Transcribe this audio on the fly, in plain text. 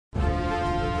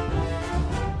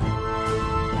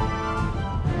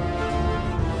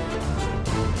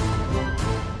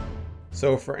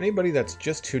So for anybody that's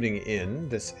just tuning in,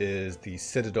 this is the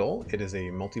Citadel. It is a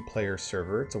multiplayer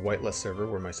server. It's a whitelist server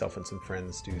where myself and some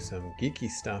friends do some geeky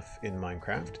stuff in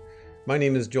Minecraft. My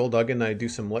name is Joel Duggan. I do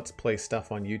some Let's Play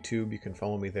stuff on YouTube. You can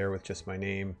follow me there with just my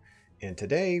name. And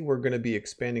today we're going to be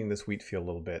expanding this wheat field a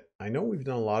little bit. I know we've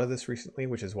done a lot of this recently,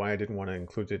 which is why I didn't want to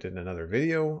include it in another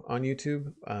video on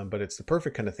YouTube. But it's the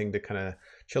perfect kind of thing to kind of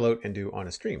chill out and do on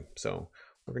a stream. So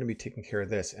we're going to be taking care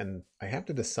of this. And I have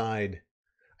to decide...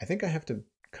 I think I have to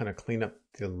kind of clean up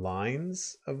the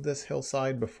lines of this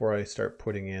hillside before I start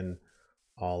putting in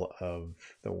all of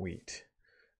the wheat.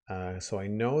 So I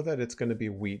know that it's going to be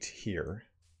wheat here,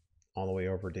 all the way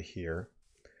over to here.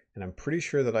 And I'm pretty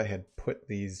sure that I had put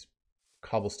these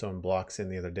cobblestone blocks in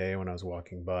the other day when I was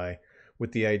walking by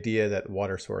with the idea that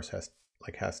water source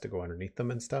has to go underneath them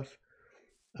and stuff.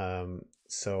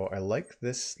 So I like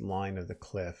this line of the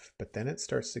cliff, but then it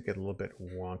starts to get a little bit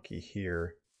wonky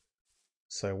here.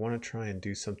 So I want to try and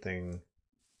do something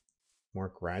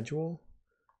more gradual.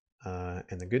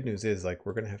 And the good news is, like,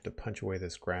 we're going to have to punch away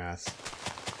this grass,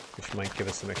 which might give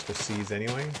us some extra seeds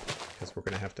anyway, because we're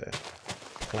going to have to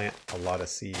plant a lot of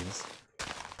seeds.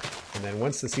 And then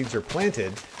once the seeds are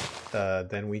planted,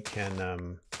 then we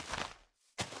can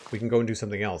go and do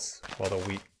something else while the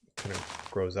wheat kind of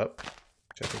grows up,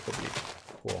 which I think will be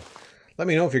cool. Let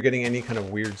me know if you're getting any kind of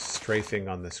weird strafing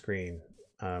on the screen.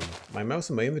 My mouse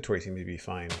and my inventory seem to be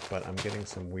fine, but I'm getting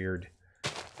some weird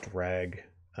drag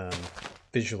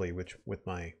visually with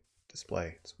my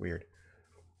display. It's weird.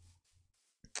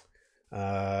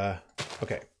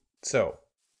 Okay, so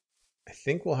I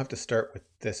think we'll have to start with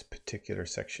this particular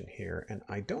section here, and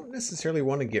I don't necessarily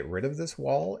want to get rid of this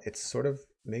wall. It sort of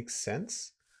makes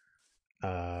sense.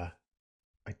 I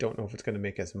don't know if it's going to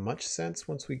make as much sense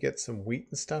once we get some wheat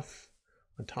and stuff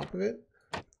on top of it.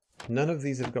 None of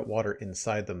these have got water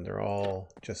inside them. They're all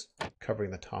just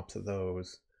covering the tops of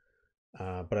those.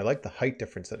 But I like the height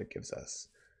difference that it gives us.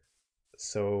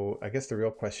 So I guess the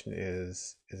real question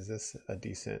is this a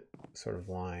decent sort of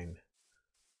line?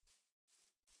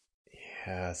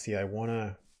 Yeah, see, I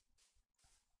wanna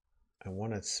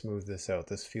smooth this out.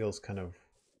 This feels kind of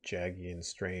jaggy and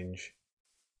strange.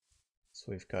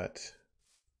 So we've got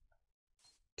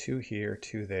 2 here,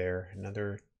 2 there,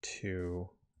 another 2.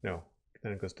 No.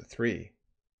 Then it goes to 3,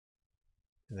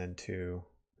 and then 2.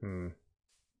 I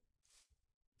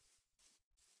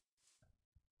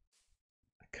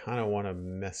kind of want to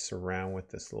mess around with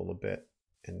this a little bit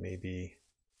and maybe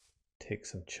take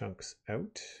some chunks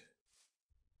out.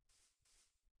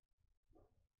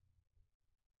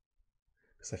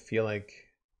 Because I feel like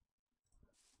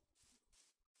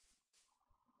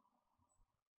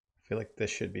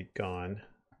this should be gone.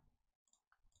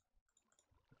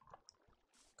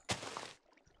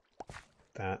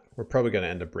 That we're probably going to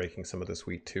end up breaking some of this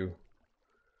wheat too.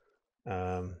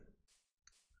 So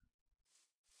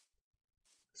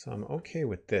I'm okay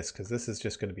with this because this is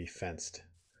just going to be fenced,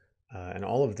 and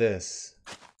all of this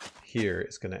here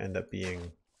is going to end up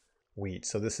being wheat.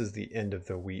 So this is the end of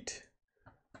the wheat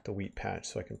patch.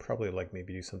 So I can probably like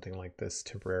maybe do something like this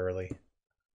temporarily,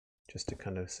 just to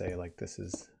kind of say like this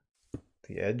is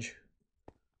the edge.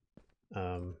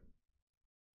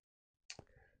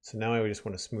 So now I just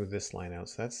want to smooth this line out.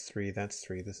 So that's 3, that's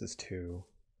 3, this is 2.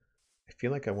 I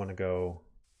feel like I want to go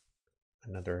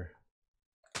another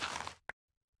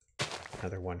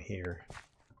one here.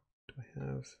 Do I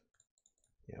have?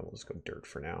 Yeah, we'll just go dirt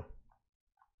for now.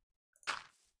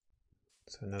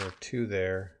 So another 2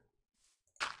 there,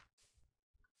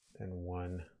 then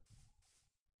 1.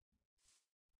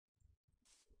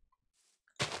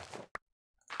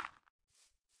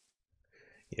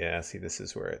 Yeah, see, this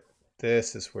is where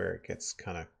it gets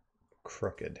kind of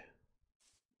crooked.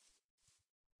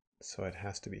 So it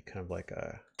has to be kind of like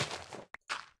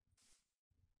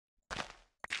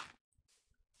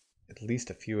at least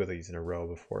a few of these in a row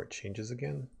before it changes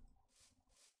again.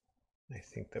 I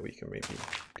think that we can maybe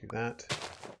do that.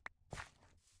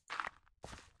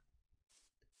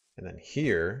 And then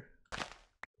here,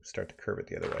 start to curve it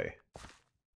the other way.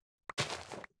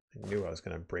 I knew I was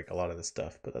going to break a lot of this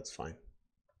stuff, but that's fine.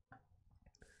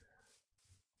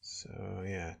 So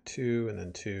yeah, 2 and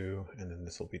then 2, and then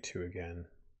this will be 2 again.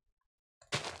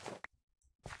 I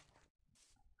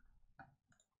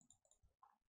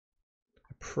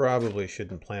probably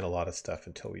shouldn't plant a lot of stuff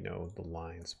until we know the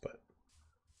lines, but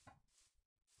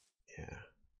yeah,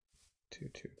 2,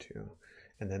 2, 2.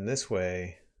 And then this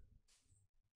way,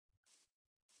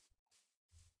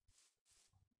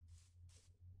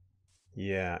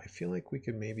 yeah, I feel like we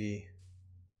could maybe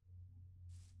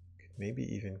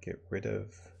even get rid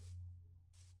of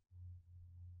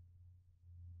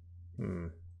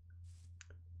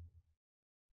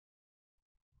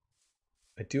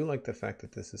do like the fact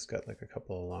that this has got like a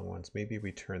couple of long ones. Maybe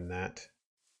we turn that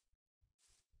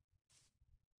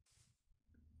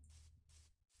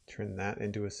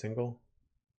into a single.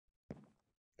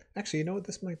 Actually, you know what?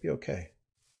 This might be okay.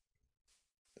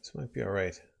 This might be all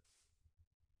right.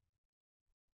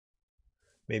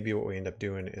 Maybe what we end up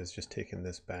doing is just taking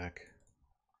this back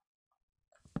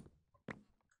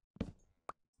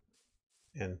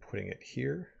and putting it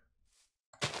here.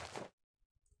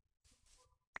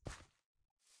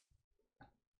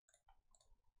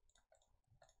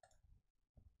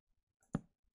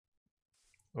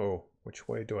 Oh, which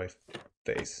way do I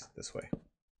face? This way.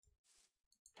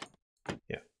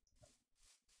 Yeah.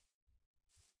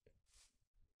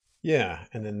 Yeah,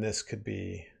 and then this could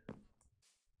be...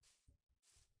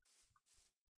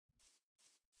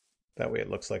 That way it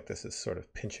looks like this is sort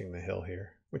of pinching the hill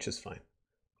here, which is fine.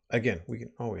 Again, we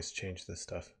can always change this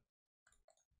stuff.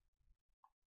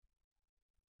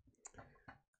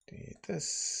 Delete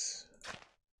this.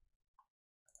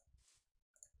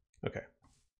 Okay.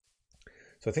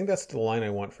 So I think that's the line I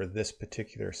want for this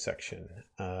particular section.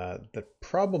 The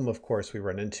problem, of course, we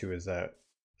run into is that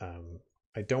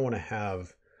I don't want to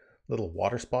have little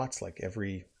water spots like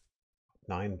every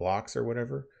 9 blocks or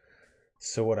whatever.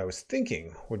 So what I was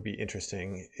thinking would be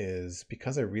interesting is,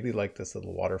 because I really like this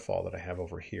little waterfall that I have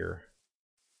over here,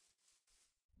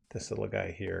 this little guy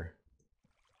here,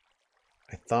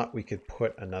 I thought we could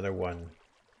put another one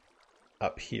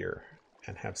up here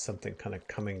and have something kind of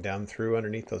coming down through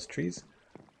underneath those trees.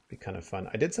 Be kind of fun.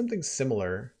 I did something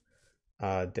similar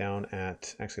down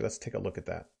at, actually let's take a look at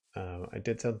that. I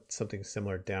did something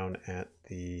similar down at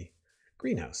the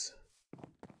greenhouse.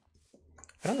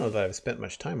 I don't know that I've spent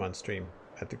much time on stream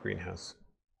at the greenhouse.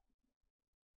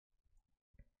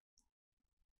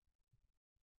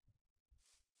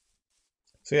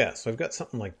 So yeah, so I've got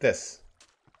something like this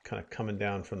kind of coming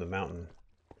down from the mountain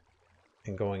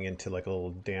and going into like a little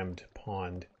dammed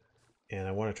pond. And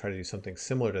I want to try to do something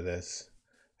similar to this.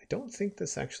 I don't think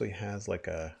this actually has like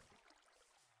a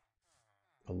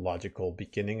logical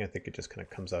beginning. I think it just kind of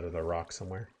comes out of the rock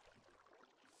somewhere.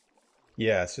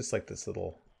 Yeah, it's just like this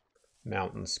little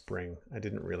mountain spring. I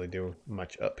didn't really do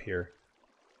much up here.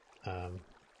 Oh,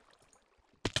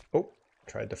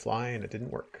 tried to fly and it didn't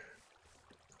work.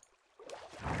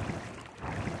 A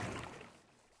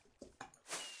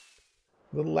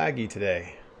little laggy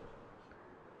today.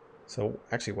 So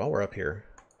actually, while we're up here,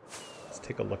 let's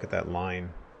take a look at that line.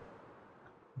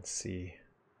 Let's see.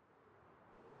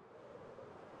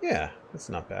 Yeah, that's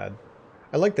not bad.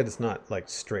 I like that it's not like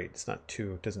straight. It's not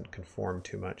too, it doesn't conform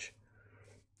too much.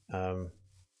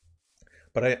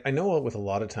 But I know with a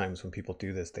lot of times when people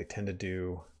do this, they tend to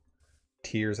do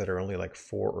tiers that are only like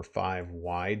 4 or 5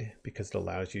 wide, because it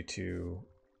allows you to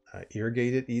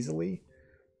irrigate it easily,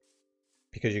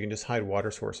 because you can just hide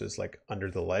water sources like under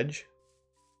the ledge.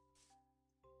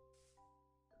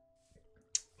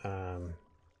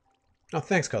 Oh,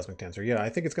 thanks, Cosmic Dancer. Yeah, I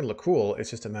think it's going to look cool. It's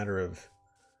just a matter of,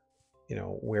 you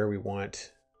know, where we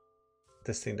want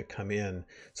this thing to come in.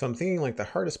 So I'm thinking like the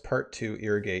hardest part to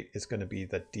irrigate is going to be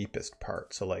the deepest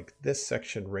part. So like this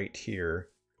section right here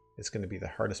is going to be the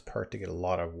hardest part to get a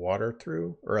lot of water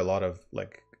through, or a lot of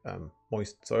like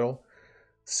moist soil.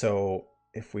 So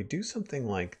if we do something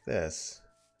like this,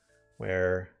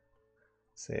 where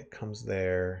say it comes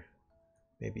there,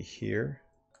 maybe here.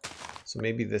 So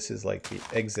maybe this is like the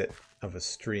exit of a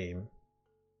stream.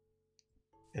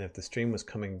 And if the stream was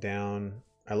coming down,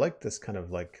 I like this kind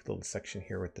of like little section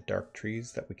here with the dark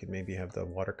trees, that we could maybe have the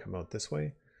water come out this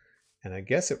way. And I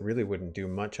guess it really wouldn't do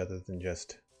much other than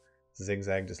just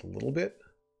zigzag just a little bit.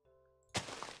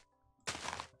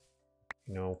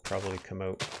 You know, probably come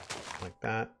out like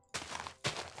that.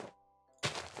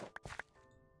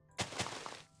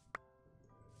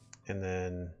 And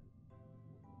then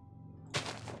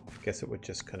I guess it would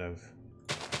just kind of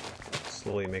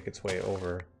slowly make its way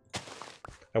over.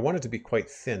 I want it to be quite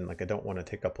thin, like I don't want to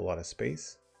take up a lot of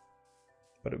space.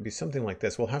 But it would be something like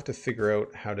this. We'll have to figure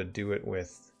out how to do it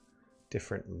with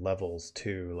different levels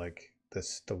too. Like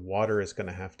this, the water is going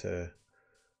to have to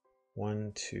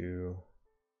 1, 2,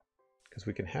 because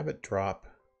we can have it drop,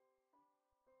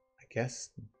 I guess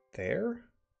there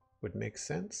would make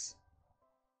sense.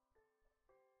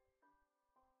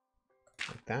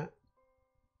 Like that.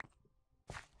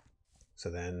 So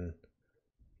then,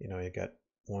 you know, you got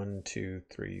 1, 2,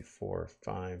 3, 4,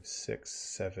 5, 6,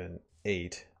 7,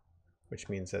 8, which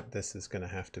means that this is going to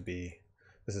have to be,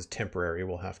 this is temporary.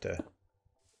 We'll have to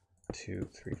 2,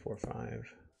 3, 4,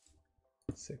 5,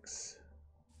 6,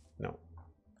 no,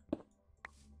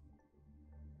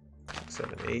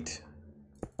 7, 8.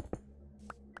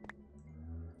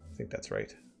 I think that's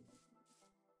right.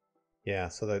 Yeah,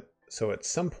 so at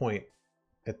some point,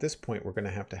 at this point, we're going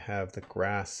to have the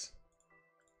grass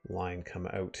line come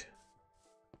out.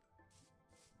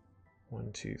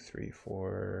 1, 2, 3,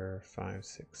 4, 5,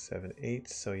 6, 7, 8.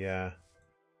 So yeah,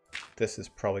 this is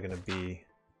probably going to be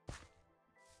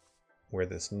where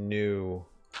this new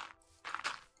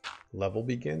level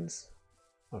begins.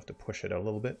 I'll have to push it out a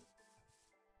little bit.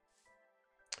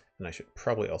 And I should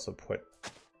probably also put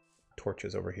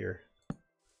torches over here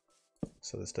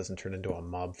so this doesn't turn into a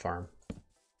mob farm.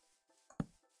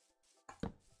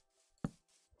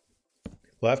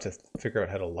 We'll have to figure out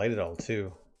how to light it all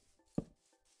too.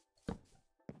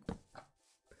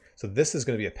 So this is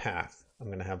going to be a path. I'm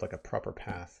going to have like a proper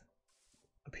path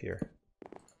up here.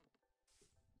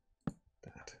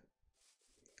 That.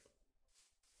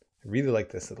 I really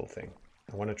like this little thing.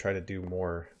 I want to try to do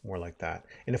more like that.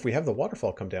 And if we have the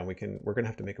waterfall come down, we're going to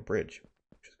have to make a bridge,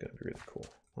 which is going to be really cool.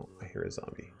 Oh, I hear a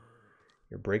zombie.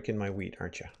 You're breaking my wheat,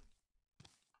 aren't you?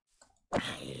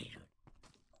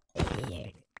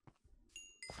 Did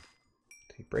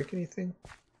he break anything?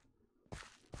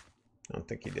 I don't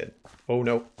think he did. Oh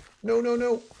no. No, no,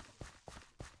 no.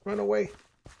 Run away.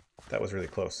 That was really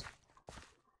close.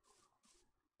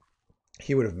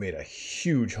 He would have made a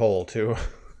huge hole too.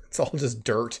 It's all just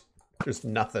dirt. There's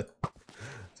nothing.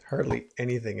 There's hardly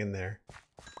anything in there.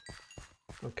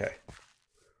 Okay.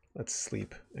 Let's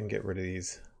sleep and get rid of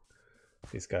these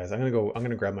guys. I'm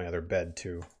gonna grab my other bed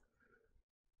too.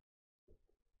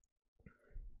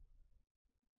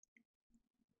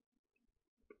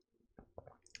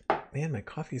 Man, my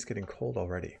coffee is getting cold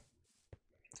already.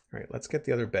 All right, let's get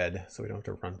the other bed so we don't have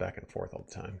to run back and forth all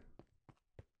the time.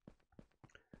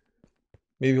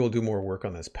 Maybe we'll do more work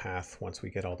on this path once we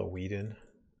get all the wheat in.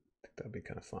 I think that'd be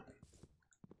kind of fun.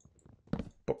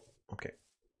 Oh, okay,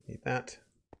 need that.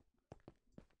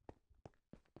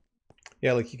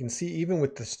 Yeah, like you can see even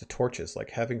with the torches,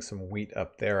 like having some wheat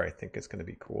up there, I think is going to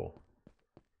be cool.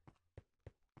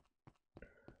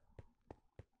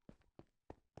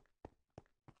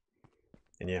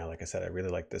 And yeah, like I said, I really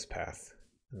like this path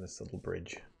and this little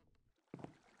bridge.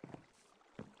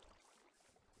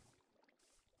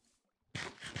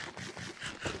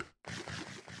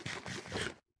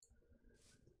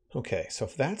 Okay, so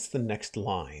if that's the next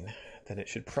line, then it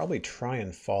should probably try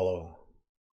and follow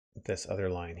this other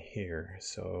line here.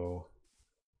 So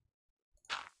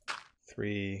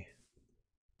 3,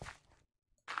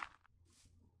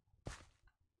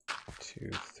 2,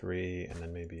 3, and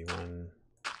then maybe 1.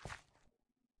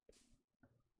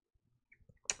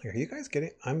 Are you guys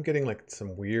getting, I'm getting like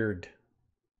some weird,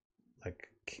 like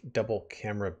double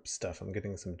camera stuff. I'm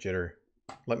getting some jitter.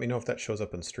 Let me know if that shows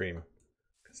up on stream,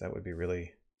 because that would be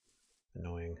really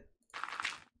annoying.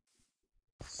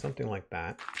 Something like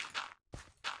that.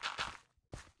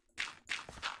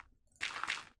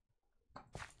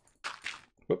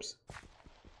 Whoops.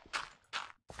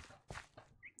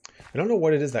 I don't know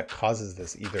what it is that causes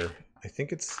this either. I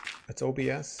think it's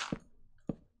OBS,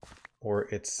 or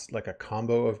it's like a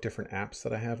combo of different apps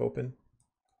that I have open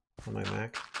on my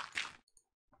Mac.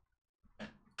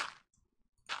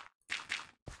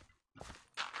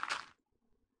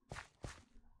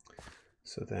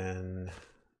 So then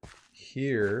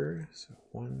here, so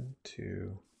 1,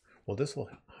 2, well, this will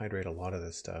hydrate a lot of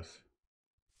this stuff.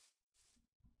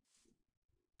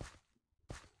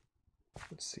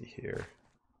 Let's see here.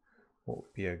 What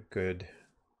would be a good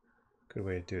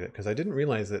way to do that? Because I didn't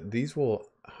realize that these will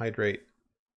hydrate,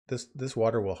 this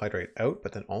water will hydrate out,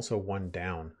 but then also one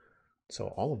down. So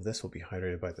all of this will be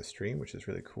hydrated by the stream, which is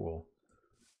really cool.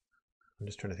 I'm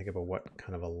just trying to think about what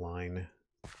kind of a line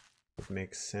would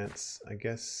make sense. I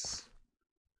guess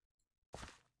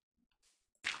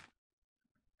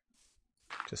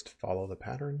just follow the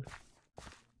pattern.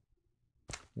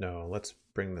 No, let's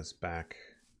bring this back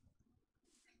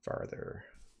farther.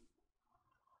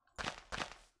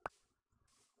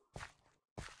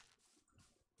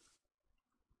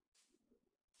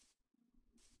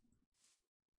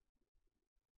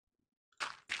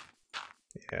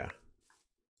 Yeah.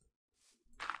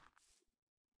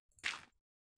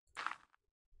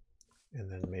 And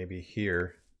then maybe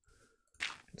here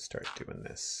and start doing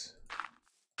this.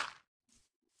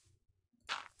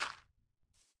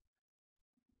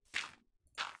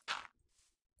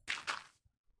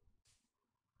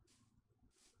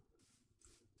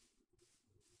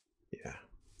 Yeah.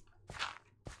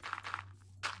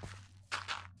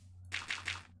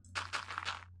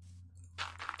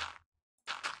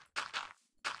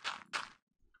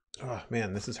 Oh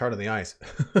man, this is hard on the eyes.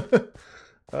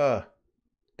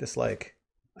 Dislike.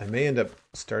 I may end up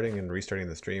starting and restarting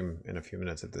the stream in a few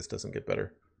minutes if this doesn't get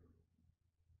better.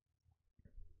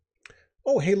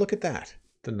 Oh, hey, look at that.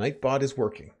 The Nightbot is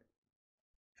working.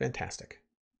 Fantastic.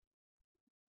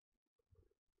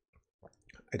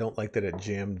 I don't like that it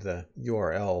jammed the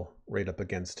URL right up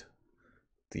against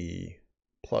the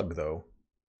plug, though,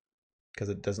 because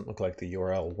it doesn't look like the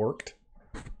URL worked.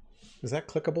 Is that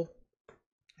clickable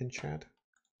in chat?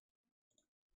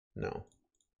 No.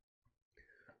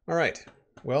 All right.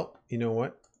 Well, you know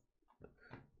what?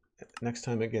 Next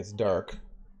time it gets dark,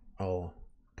 I'll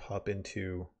pop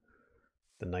into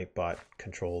the Nightbot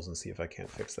controls and see if I can't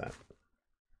fix that.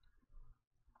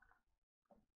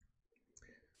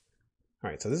 All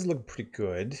right, so this is looking pretty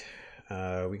good.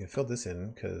 We can fill this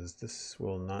in because this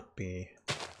will not be,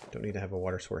 don't need to have a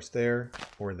water source there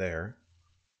or there.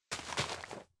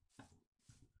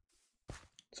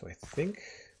 So I think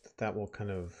that will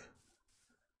kind of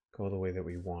go the way that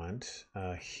we want.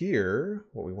 Here,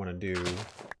 what we want to do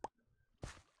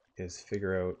is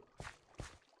figure out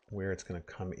where it's going to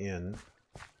come in.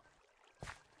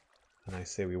 And I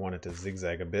say we want it to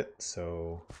zigzag a bit,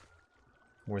 so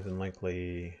more than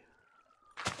likely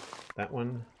that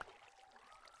one,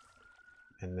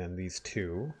 and then these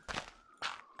two,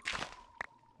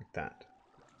 like that.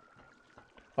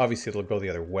 Obviously it'll go the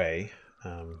other way.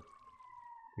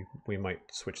 We might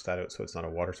switch that out so it's not a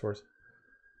water source.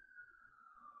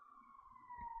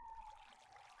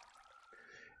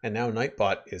 And now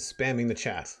Nightbot is spamming the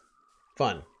chat.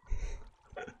 Fun.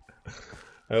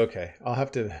 Okay, I'll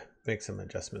have to make some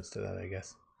adjustments to that, I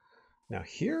guess. Now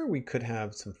here we could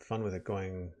have some fun with it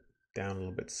going down a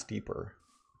little bit steeper.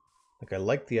 Like I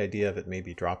like the idea of it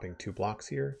maybe dropping 2 blocks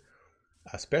here,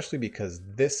 especially because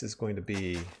this is going to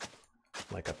be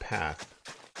like a path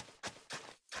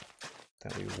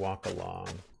that we walk along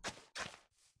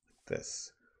like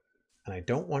this. And I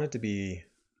don't want it to be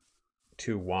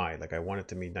too wide. Like I want it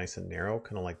to be nice and narrow,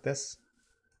 kind of like this,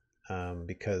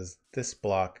 because this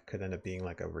block could end up being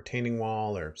like a retaining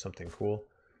wall or something cool.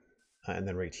 And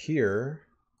then right here,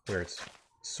 where it's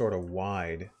sort of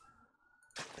wide,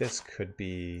 this could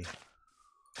be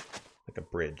like a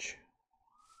bridge.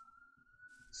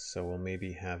 So we'll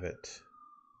maybe have it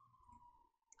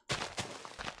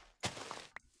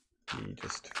be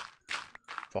just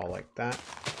fall like that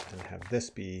and have this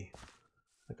be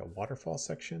like a waterfall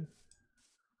section.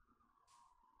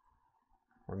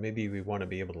 Or maybe we want to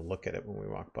be able to look at it when we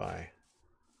walk by.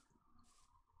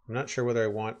 I'm not sure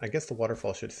whether I guess the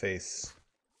waterfall should face,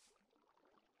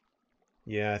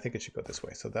 yeah, I think it should go this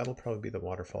way. So that'll probably be the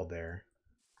waterfall there.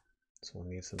 So we'll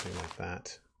need something like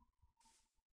that.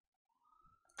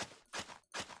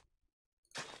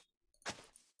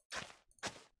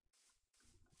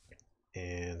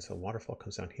 And so waterfall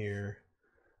comes down here.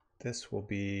 This will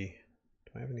be,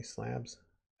 do I have any slabs?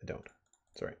 I don't.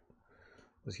 It's all right.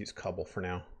 Let's use cobble for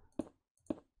now.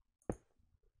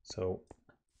 So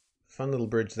fun little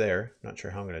bridge there. Not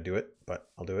sure how I'm going to do it, but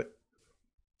I'll do it.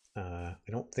 I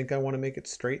don't think I want to make it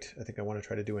straight. I think I want to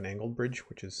try to do an angled bridge,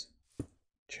 which is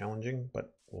challenging,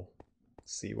 but we'll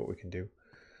see what we can do.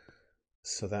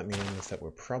 So that means that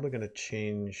we're probably going to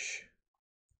change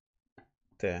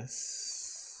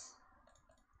this.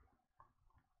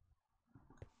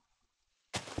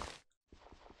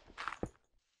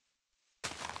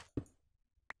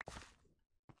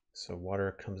 So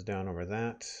water comes down over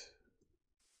that.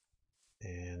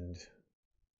 And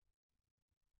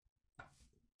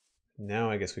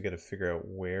now I guess we got to figure out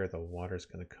where the water's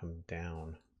going to come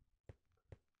down.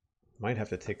 Might have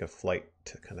to take a flight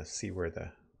to kind of see where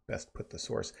the best put the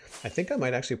source. I think I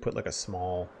might actually put like a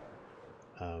small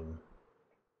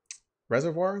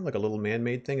reservoir, like a little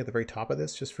man-made thing at the very top of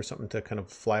this, just for something to kind of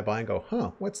fly by and go,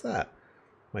 huh, what's that?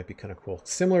 Might be kind of cool.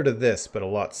 Similar to this, but a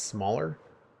lot smaller.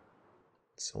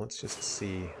 So let's just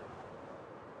see.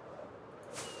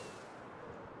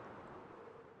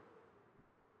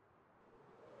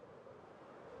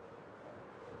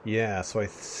 Yeah, so I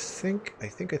think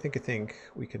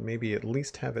we could maybe at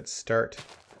least have it start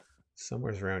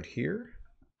somewhere around here.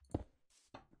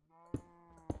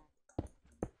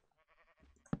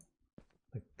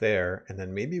 Like there, and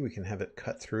then maybe we can have it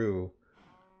cut through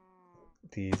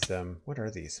these, what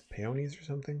are these? Peonies or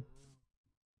something?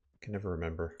 I can never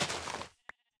remember.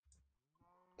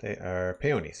 They are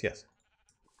peonies, yes.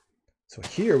 So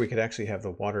here we could actually have the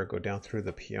water go down through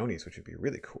the peonies, which would be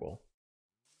really cool.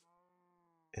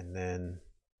 And then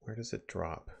where does it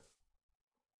drop?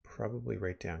 Probably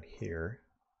right down here.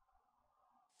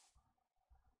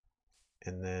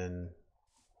 And then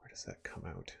where does that come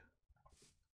out?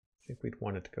 I think we'd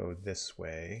want it to go this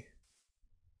way.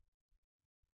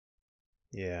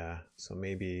 Yeah, so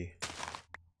maybe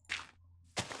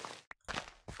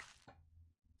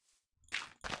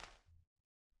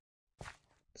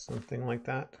Something like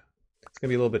that. It's going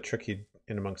to be a little bit tricky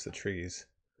in amongst the trees.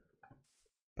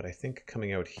 But I think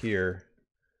coming out here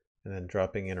and then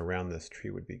dropping in around this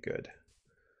tree would be good.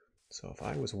 So if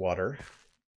I was water,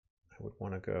 I would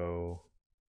want to go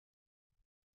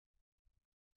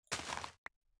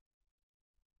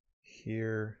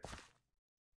here,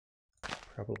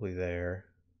 probably there.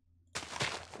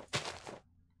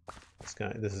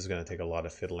 This is going to take a lot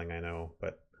of fiddling, I know,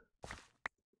 but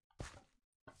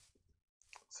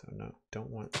so no, don't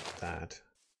want that.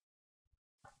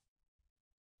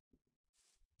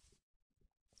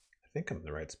 I think I'm in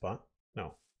the right spot.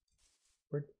 No.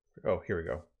 Oh, here we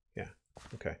go. Yeah,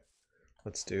 okay.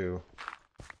 Let's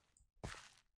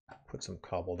put some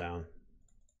cobble down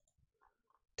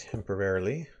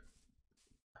temporarily.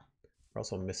 We're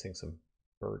also missing some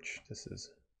birch. This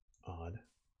is odd.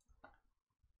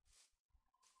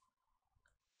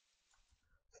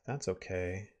 So that's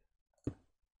okay. Like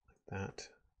that.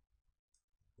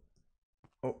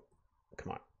 Oh,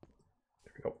 come on.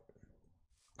 There we go.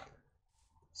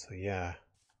 So yeah,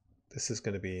 this is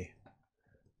going to be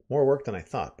more work than I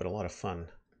thought, but a lot of fun.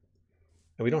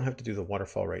 And we don't have to do the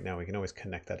waterfall right now. We can always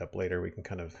connect that up later. We can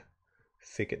kind of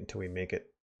fake it until we make it.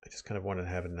 I just kind of wanted to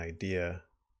have an idea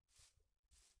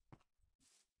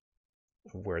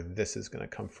of where this is going to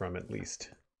come from at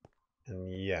least.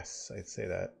 And yes, I'd say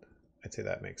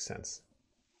that makes sense.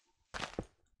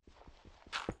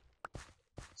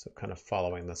 So kind of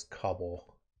following this cobble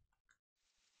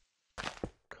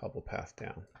path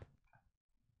down.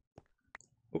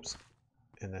 Oops.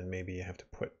 And then maybe you have to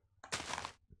put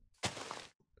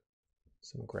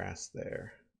some grass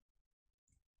there.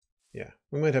 Yeah,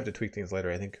 we might have to tweak things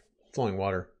later, I think. Flowing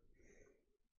water.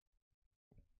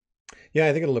 Yeah,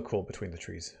 I think it'll look cool between the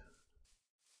trees.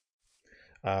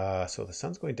 So the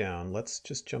sun's going down. Let's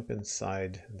just jump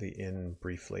inside the inn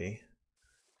briefly.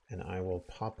 And I will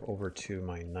pop over to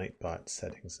my Nightbot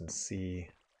settings and see.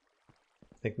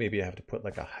 I think maybe I have to put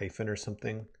like a hyphen or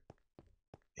something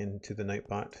into the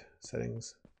Nightbot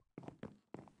settings.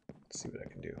 Let's see what I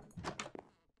can do.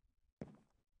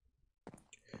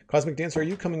 Cosmic Dancer, are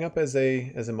you coming up as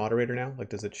a moderator now? Like,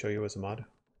 does it show you as a mod?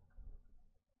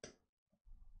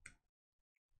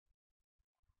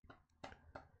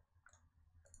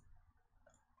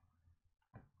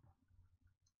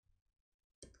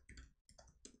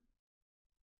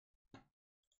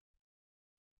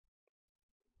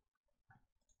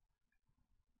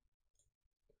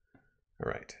 All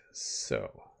right,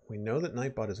 so we know that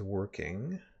Nightbot is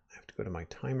working. I have to go to my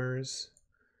timers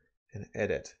and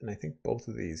edit. And I think both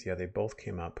of these, yeah, they both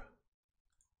came up.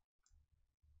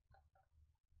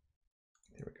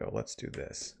 There we go. Let's do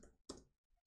this.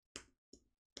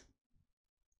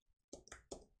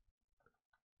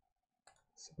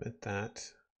 Submit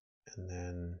that and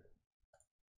then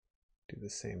do the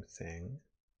same thing.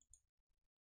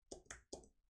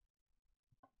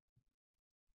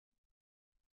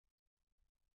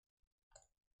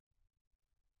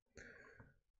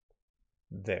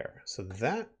 There. So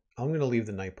that, I'm going to leave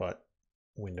the Nightbot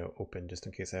window open just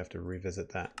in case I have to revisit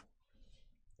that.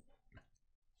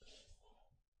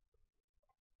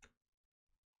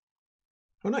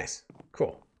 Oh, nice.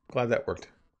 Cool. Glad that worked.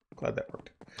 Glad that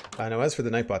worked. Now, as for the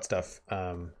Nightbot stuff,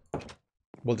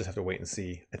 we'll just have to wait and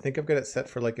see. I think I've got it set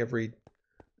for like every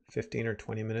 15 or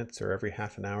 20 minutes or every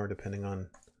half an hour, depending on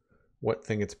what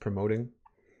thing it's promoting.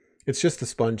 It's just the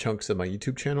spawn chunks of my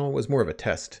YouTube channel. It was more of a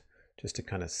test just to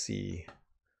kind of see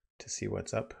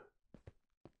what's up.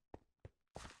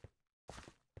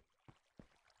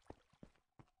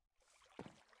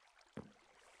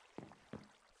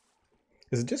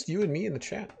 Is it just you and me in the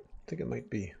chat? I think it might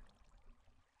be.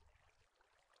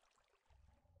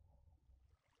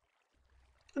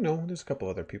 Oh, no, there's a couple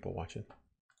other people watching.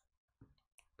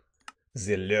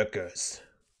 The lurkers.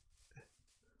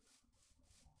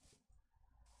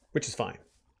 Which is fine.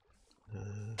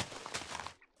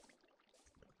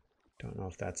 Don't know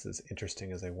if that's as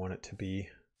interesting as I want it to be.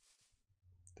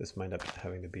 This might end up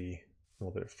having to be a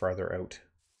little bit farther out.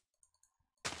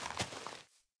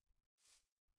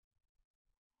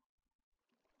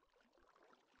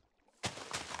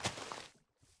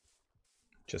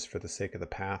 Just for the sake of the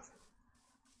path.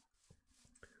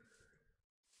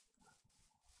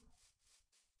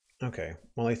 Okay,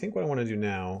 well, I think what I want to do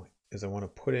now is I want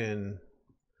to put in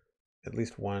at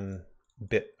least one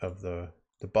bit of the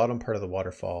bottom part of the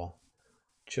waterfall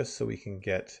just so we can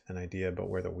get an idea about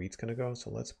where the wheat's going to go. So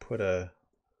let's put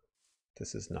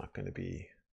this is not going to be,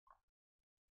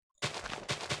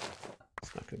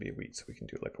 it's not going to be wheat, so we can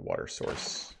do like a water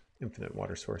source, infinite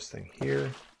water source thing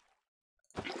here.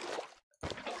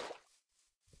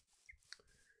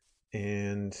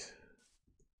 And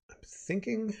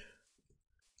thinking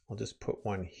I'll just put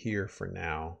one here for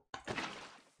now.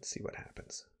 Let's see what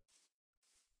happens.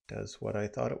 Does what I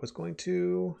thought it was going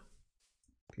to.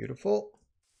 Beautiful.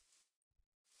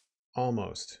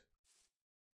 Almost.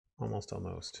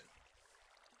 Almost.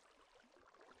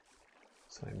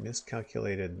 So I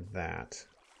miscalculated that.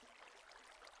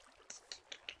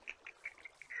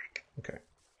 Okay.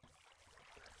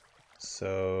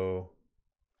 So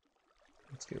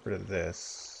let's get rid of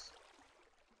this.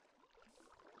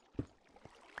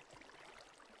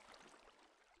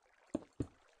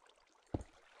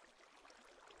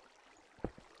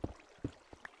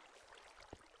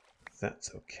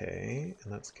 That's okay.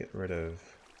 And let's get rid of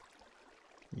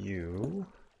you.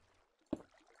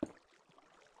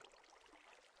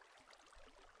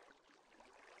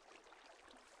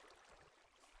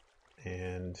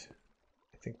 And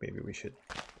I think maybe we should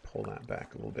pull that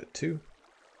back a little bit too.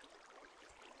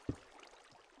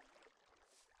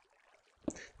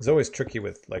 It's always tricky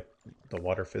with like the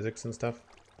water physics and stuff.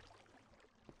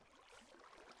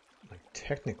 Like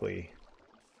technically,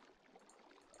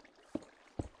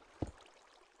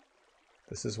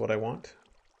 this is what I want.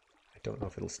 I don't know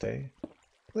if it'll stay.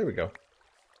 There we go.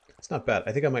 It's not bad.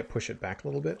 I think I might push it back a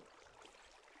little bit.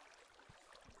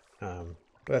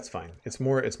 But that's fine. It's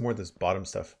more this bottom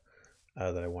stuff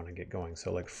that I want to get going.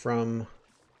 So like from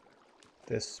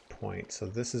this point, so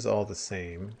this is all the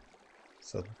same.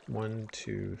 So 1,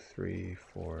 2, 3,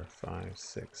 4, 5,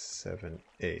 6, 7,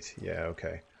 8. Yeah,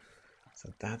 okay.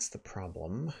 So that's the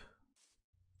problem.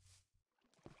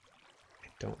 I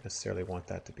don't necessarily want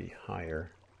that to be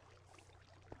higher.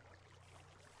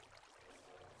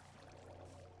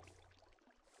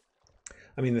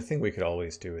 I mean, the thing we could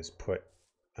always do is put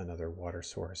another water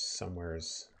source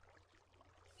somewheres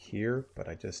here, but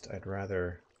I'd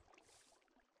rather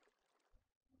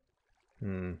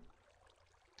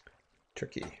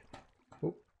tricky.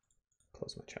 Oh,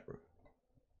 close my chat room.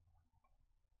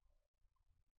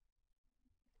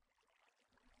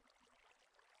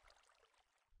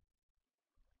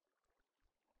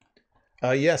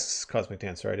 Yes, Cosmic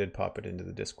Dancer, I did pop it into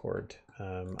the Discord.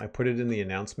 I put it in the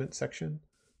announcement section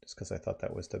just because I thought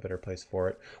that was the better place for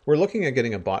it. We're looking at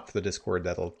getting a bot for the Discord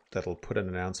that'll put an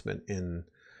announcement in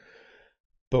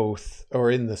both, or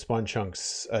in the Spawn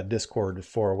Chunks Discord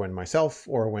for when myself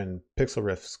or when Pixel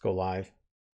Riffs go live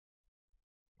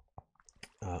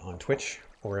on Twitch,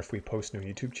 or if we post new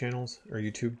YouTube channels or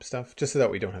YouTube stuff, just so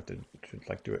that we don't have to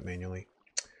like do it manually.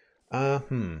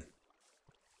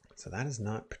 So that is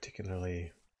not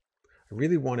particularly. I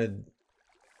really wanted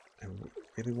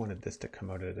this to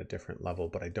come out at a different level,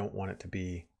 but I don't want it to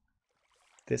be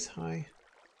this high.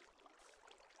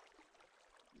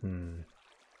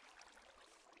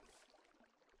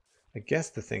 I guess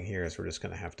the thing here is we're just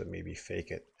going to have to maybe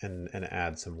fake it and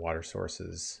add some water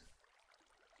sources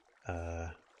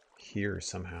here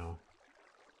somehow.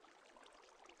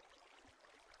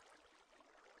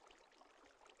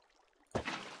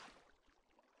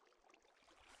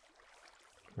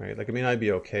 Right, like I mean, I'd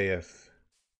be okay if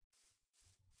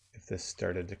this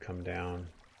started to come down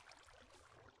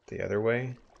the other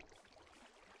way.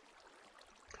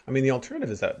 I mean, the alternative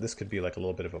is that this could be like a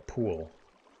little bit of a pool,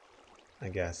 I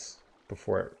guess,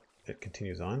 before it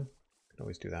continues on. You can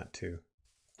always do that too.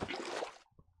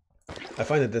 I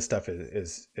find that this stuff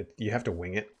you have to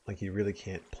wing it. Like you really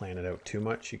can't plan it out too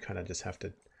much. You kind of just have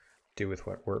to do with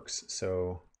what works.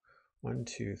 So 1,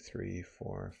 2, 3,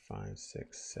 4, 5,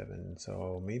 6, 7.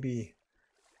 So maybe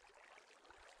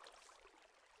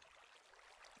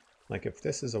like if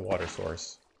this is a water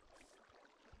source,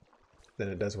 then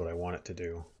it does what I want it to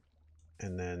do.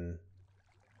 And then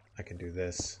I can do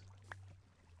this,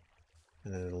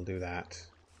 and then it'll do that,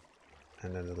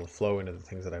 and then it'll flow into the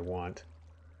things that I want.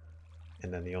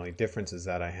 And then the only difference is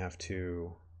that I have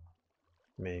to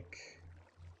make,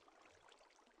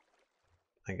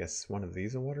 I guess, one of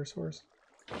these a water source.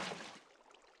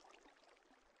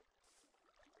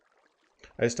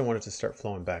 I just don't want it to start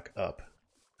flowing back up.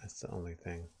 That's the only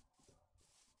thing.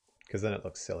 Because then it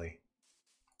looks silly.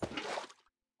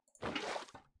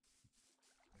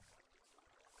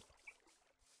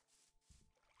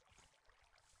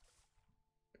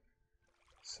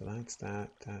 So that's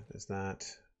that. That is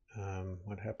that.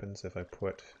 What happens if I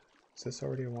put... Is this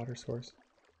already a water source?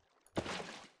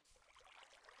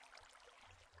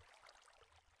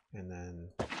 And then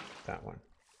that one.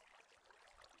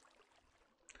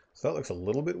 So that looks a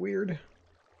little bit weird.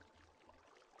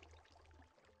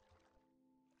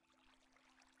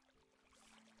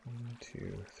 One,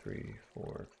 2, 3,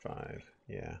 4, 5.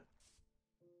 Yeah.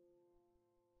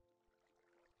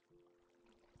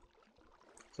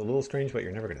 It's a little strange, but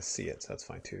you're never going to see it, so that's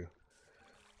fine too.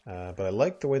 But I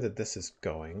like the way that this is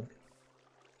going.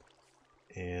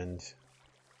 And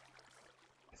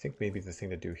I think maybe the thing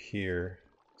to do here,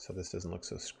 so this doesn't look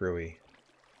so screwy,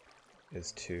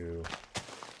 is to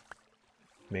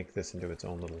make this into its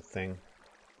own little thing.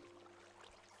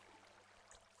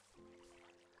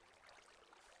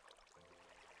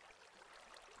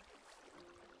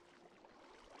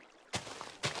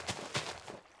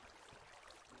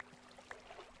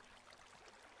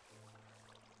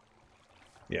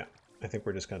 Yeah, I think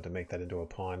we're just going to make that into a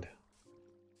pond.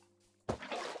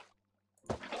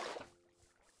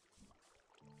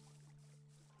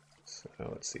 So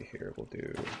let's see here, we'll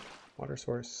do water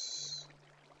source.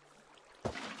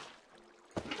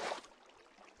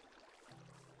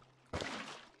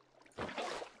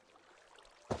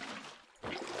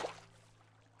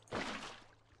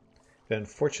 It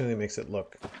unfortunately makes it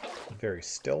look very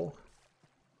still,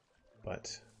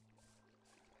 but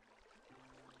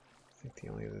I think the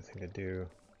only other thing to do,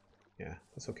 yeah,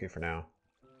 that's okay for now.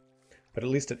 But at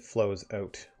least it flows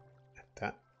out at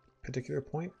that particular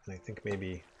point, and I think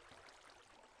maybe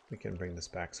we can bring this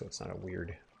back so it's not a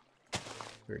weird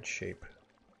shape.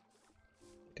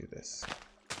 Do this.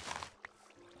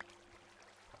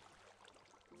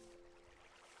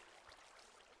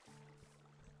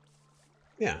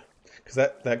 Yeah, because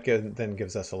that then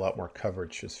gives us a lot more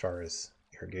coverage as far as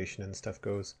irrigation and stuff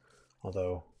goes.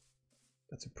 Although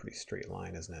that's a pretty straight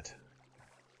line, isn't it?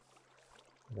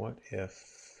 What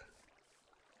if...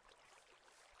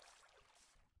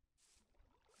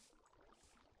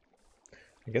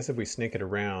 I guess if we snake it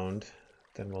around,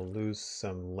 then we'll lose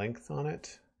some length on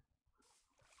it.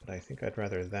 But I think I'd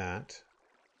rather that.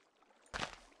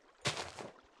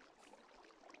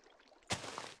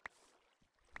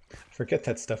 Forget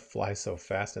that stuff flies so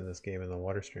fast in this game in the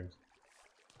water streams.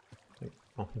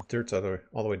 Oh, dirt's all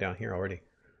the way down here already.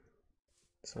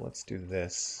 So let's do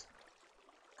this.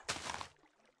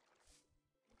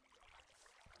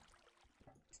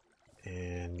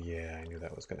 And yeah, I knew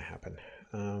that was going to happen.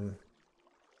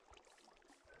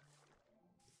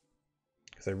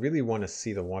 Because I really want to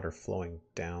see the water flowing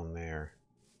down there.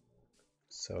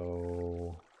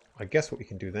 So I guess what we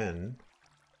can do then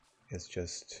is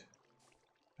just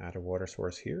add a water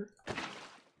source here.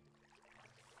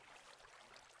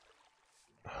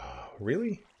 Oh,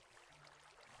 really?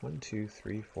 1, 2,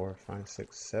 3, 4, 5,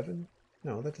 6, 7?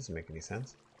 No, that doesn't make any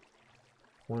sense.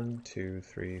 1, 2,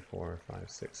 3, 4, 5,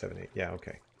 6, 7, 8. Yeah,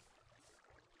 okay.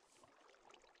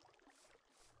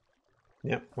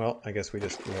 Yeah, well, I guess we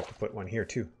have to put one here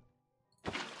too.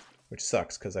 Which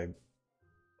sucks, because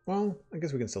well, I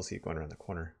guess we can still see it going around the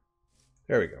corner.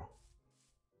 There we go.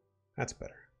 That's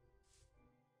better.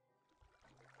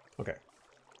 Okay.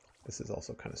 This is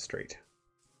also kind of straight.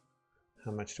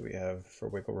 How much do we have for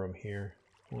wiggle room here?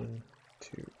 1,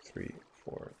 2, 3,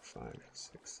 4, 5,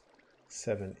 6,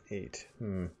 7, 8.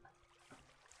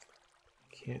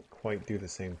 Can't quite do the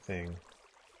same thing.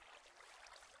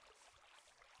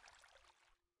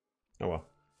 Oh well.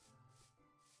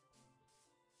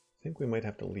 I think we might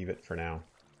have to leave it for now.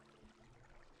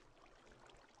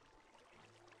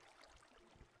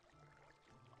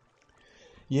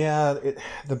 Yeah,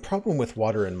 the problem with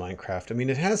water in Minecraft, I mean,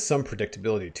 it has some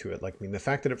predictability to it. Like, I mean, the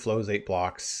fact that it flows 8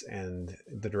 blocks and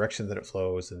the direction that it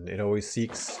flows, and it always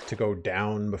seeks to go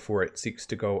down before it seeks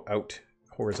to go out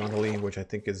horizontally, which I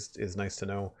think is nice to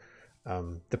know.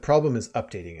 The problem is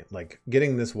updating it. Like,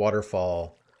 getting this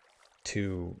waterfall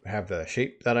to have the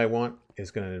shape that I want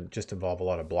is going to just involve a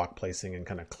lot of block placing and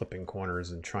kind of clipping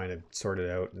corners and trying to sort it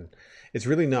out. And it's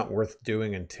really not worth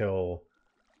doing until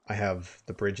I have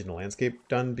the bridge and the landscape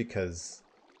done, because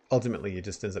ultimately it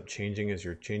just ends up changing as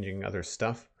you're changing other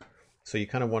stuff. So you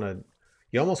kind of want to,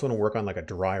 you almost want to work on like a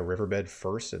dry riverbed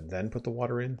first and then put the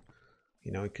water in.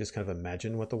 You know, you just kind of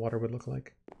imagine what the water would look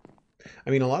like.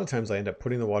 I mean, a lot of times I end up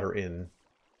putting the water in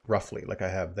roughly like I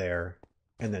have there,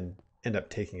 and then end up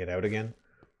taking it out again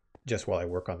just while I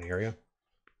work on the area.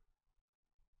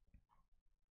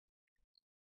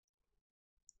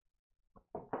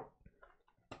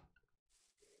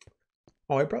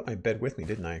 Oh, I brought my bed with me,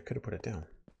 didn't I? I could have put it down.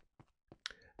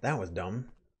 That was dumb.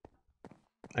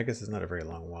 I guess it's not a very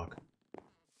long walk.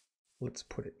 Let's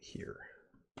put it here.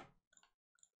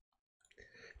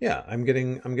 Yeah, I'm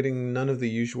getting none of the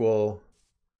usual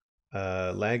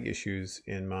lag issues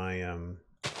in my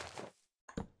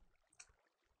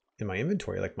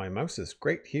inventory. Like, my mouse is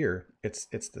great here. It's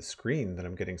the screen that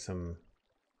I'm getting some,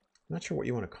 I'm not sure what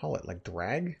you want to call it, like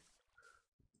drag?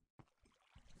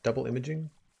 Double imaging?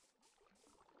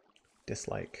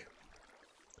 Dislike.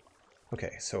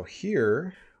 Okay, so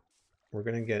here we're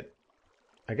gonna get,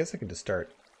 I guess I can just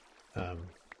start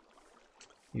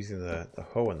using the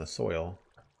hoe and the soil.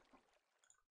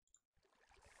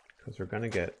 Because we're going to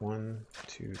get 1,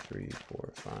 2, 3, 4,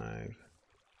 5.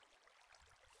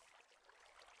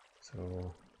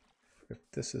 So if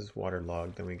this is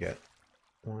waterlogged, then we get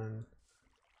 1,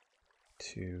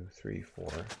 2, 3, 4.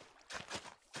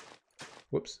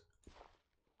 Whoops.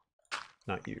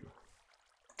 Not you.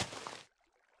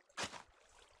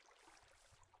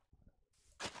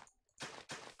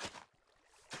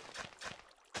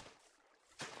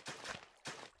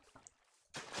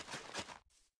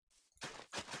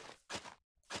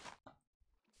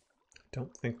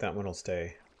 Don't think that one will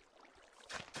stay.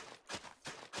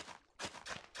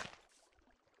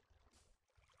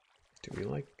 Do we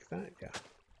like that? Yeah.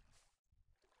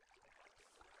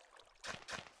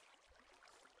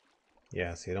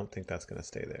 Yeah, see, I don't think that's going to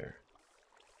stay there.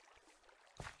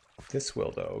 This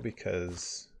will, though,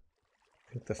 because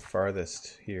I think the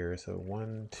farthest here, so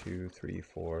 1, 2, 3,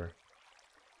 4.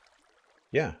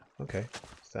 Yeah, okay.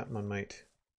 So that one might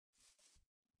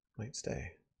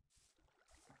stay.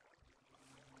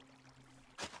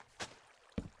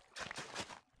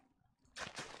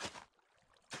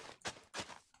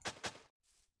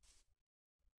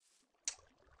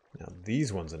 Now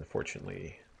these ones,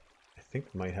 unfortunately, I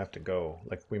think might have to go.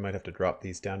 Like, we might have to drop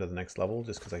these down to the next level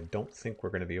just because I don't think we're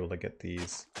going to be able to get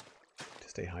these to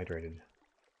stay hydrated.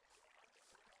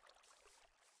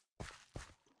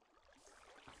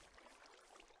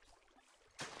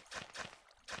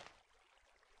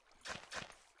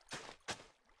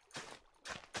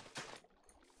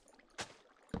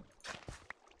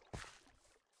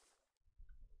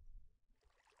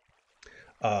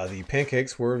 The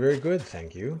pancakes were very good,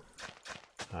 thank you.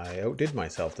 I outdid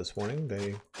myself this morning.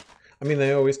 They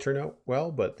always turn out well,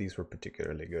 but these were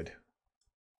particularly good.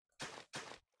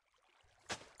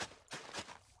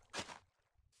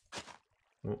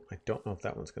 Well, I don't know if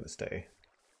that one's going to stay.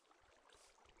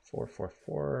 4, 4,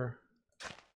 4,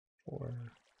 4.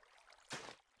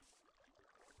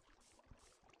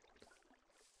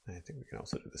 I think we can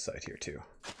also do this side here too.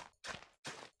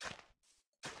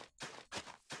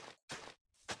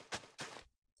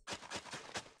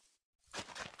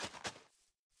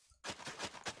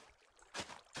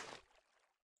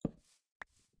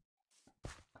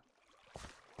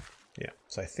 Yeah,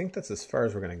 so I think that's as far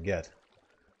as we're going to get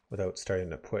without starting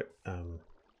to put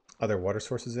other water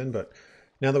sources in. But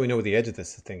now that we know what the edge of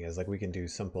this thing is, like, we can do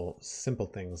simple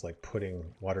things like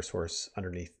putting water source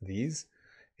underneath these.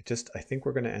 I think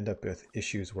we're going to end up with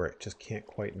issues where it just can't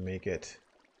quite make it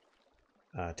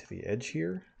to the edge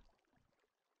here.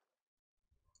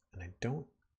 And I don't,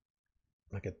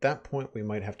 like, at that point we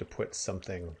might have to put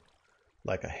something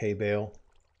like a hay bale,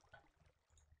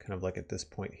 kind of like at this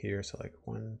point here. So like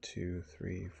 1, 2,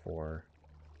 3, 4.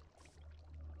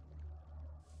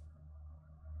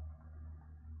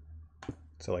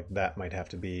 So like that might have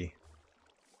to be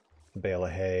a bale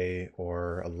of hay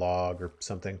or a log or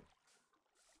something.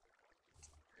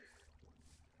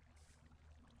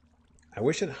 I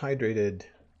wish it hydrated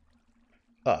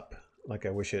up. Like, I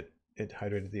wish it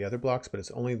hydrated the other blocks, but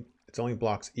it's only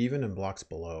blocks even and blocks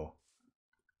below.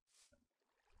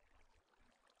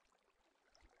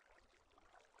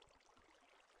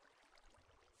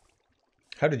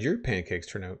 How did your pancakes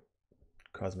turn out,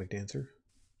 Cosmic Dancer?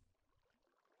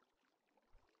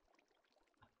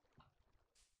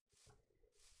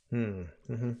 Well,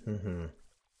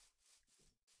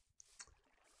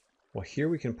 here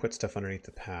we can put stuff underneath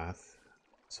the path.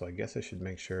 So I guess I should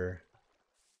make sure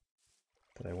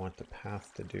that I want the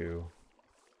path to do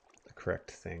the correct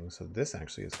thing. So this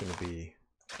actually is going to be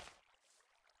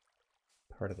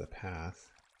part of the path.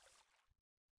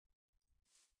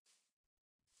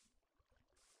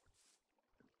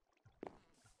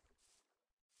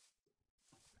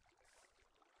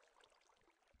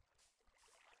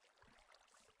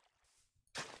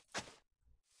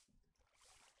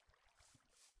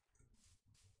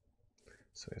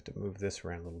 So we have to move this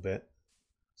around a little bit.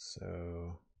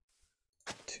 So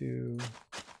 2,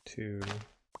 2.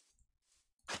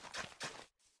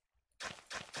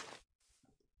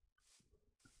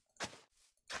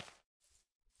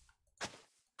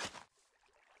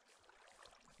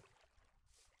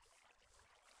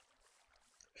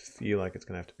 Feel like it's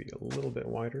going to have to be a little bit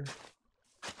wider.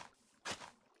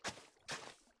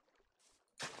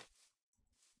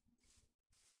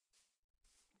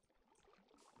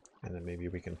 And then maybe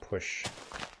we can push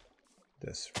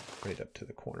this right up to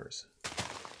the corners.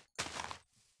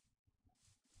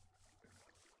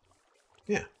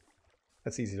 Yeah,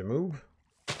 that's easy to move.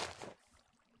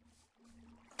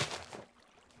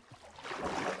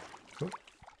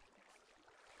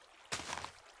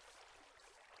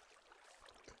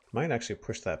 Might actually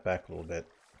push that back a little bit.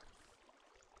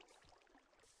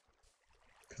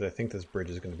 Because I think this bridge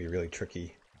is going to be really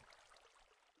tricky.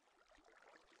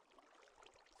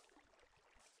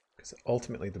 Because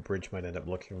ultimately the bridge might end up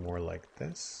looking more like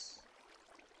this.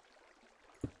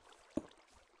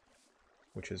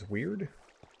 Which is weird.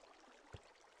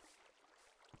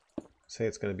 Say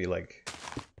it's going to be like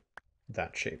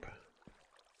that shape.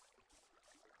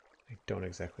 I don't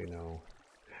exactly know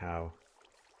how.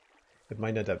 It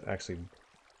might end up actually...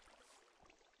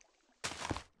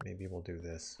 Maybe we'll do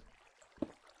this.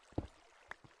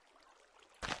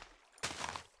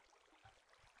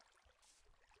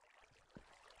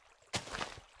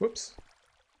 Whoops.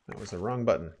 That was the wrong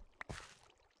button.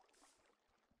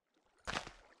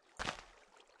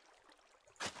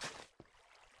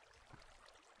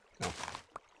 Oh,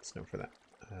 let's no for that.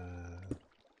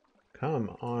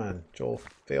 Come on. Joel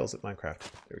fails at Minecraft.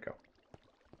 There we go.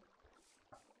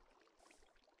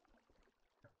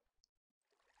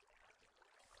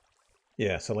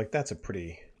 Yeah, so like that's a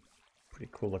pretty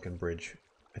cool looking bridge.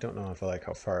 I don't know if I like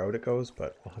how far out it goes,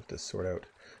 but we'll have to sort out.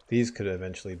 These could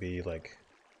eventually be like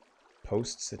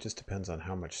posts. It just depends on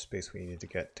how much space we need to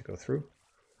get to go through.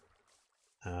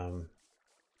 So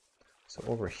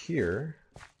over here,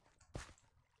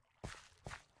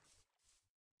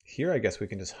 I guess we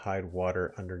can just hide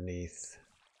water underneath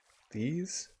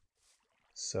these.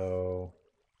 So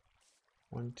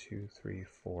 1, 2, 3,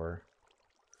 4.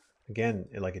 Again,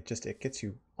 it gets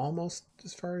you almost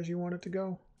as far as you want it to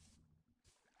go,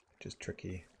 which is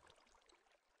tricky.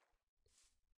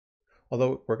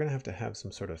 Although we're going to have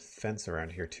some sort of fence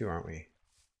around here too, aren't we?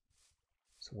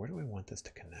 So where do I want this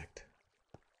to connect?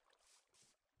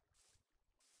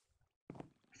 I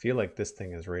feel like this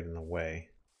thing is right in the way.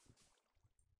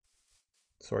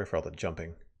 Sorry for all the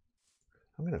jumping.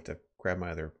 I'm going to have to grab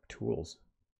my other tools.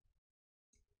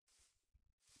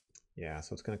 Yeah,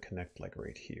 so it's going to connect like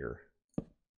right here.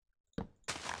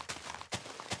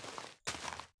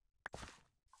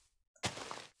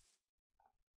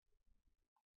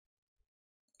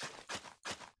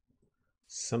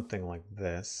 Something like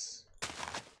this.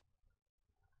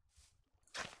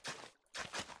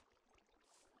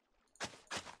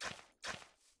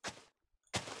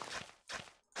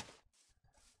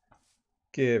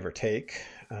 Give or take,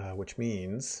 which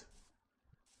means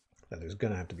that there's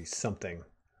going to have to be something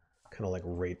kind of like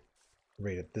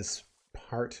right at this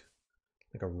part,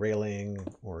 like a railing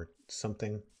or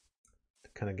something to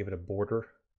kind of give it a border.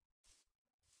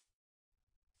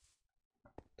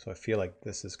 So I feel like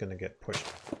this is going to get pushed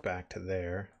back to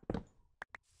there.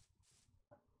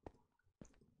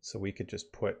 So we could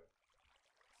just put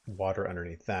water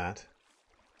underneath that,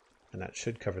 and that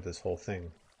should cover this whole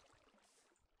thing.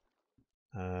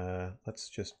 Let's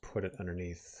just put it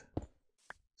underneath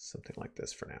something like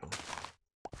this for now.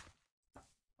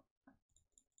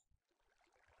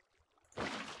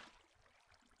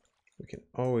 We can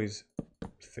always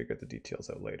figure the details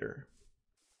out later.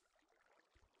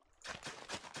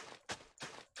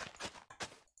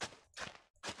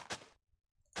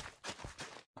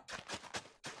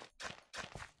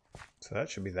 So that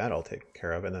should be that all taken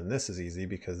care of. And then this is easy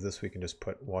because this we can just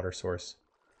put water source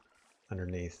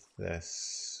underneath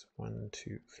this. 1,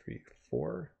 2, 3,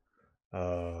 4.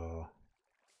 Oh,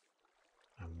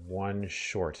 I'm one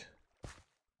short.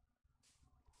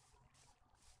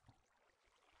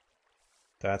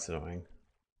 That's annoying.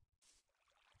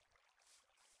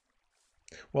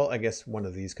 Well, I guess one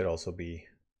of these could also be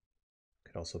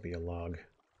a log.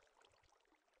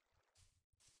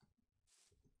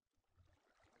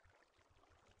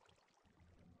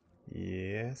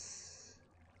 Yes.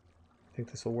 I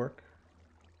think this will work.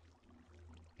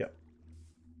 Yep.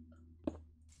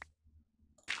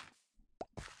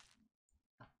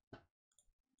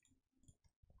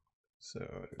 So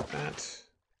do that.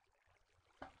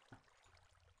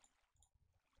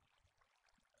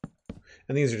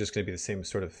 And these are just going to be the same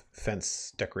sort of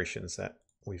fence decorations that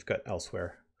we've got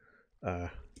elsewhere.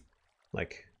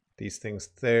 Like these things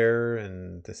there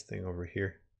and this thing over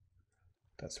here.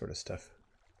 That sort of stuff.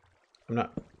 I'm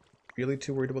not really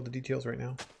too worried about the details right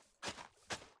now.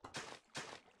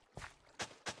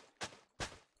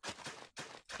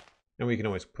 And we can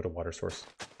always put a water source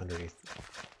underneath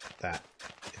that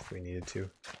if we needed to.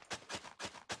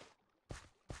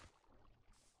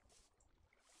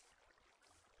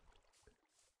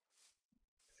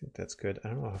 I think that's good. I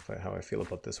don't know how I feel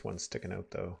about this one sticking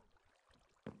out though.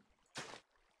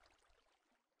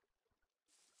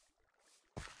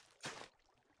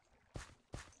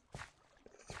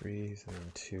 Threes and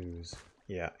then twos.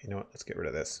 Yeah, you know what? Let's get rid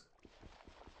of this.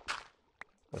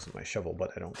 Wasn't my shovel, but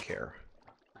I don't care.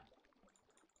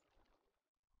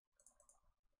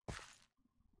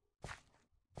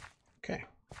 Okay.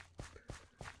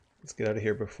 Let's get out of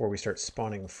here before we start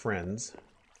spawning friends.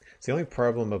 So the only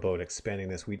problem about expanding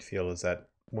this wheat field is that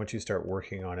once you start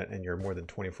working on it and you're more than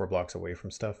 24 blocks away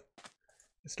from stuff,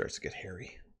 it starts to get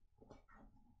hairy.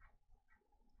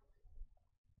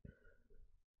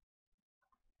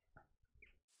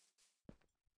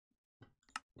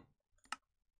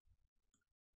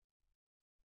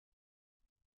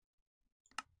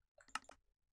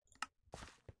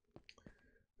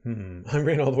 I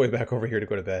ran all the way back over here to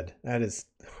go to bed. That is,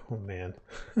 oh man.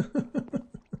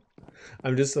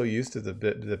 I'm just so used to the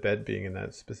bed being in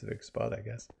that specific spot, I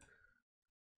guess.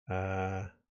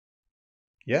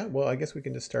 Yeah, well, I guess we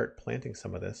can just start planting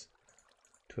some of this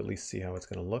to at least see how it's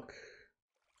going to look.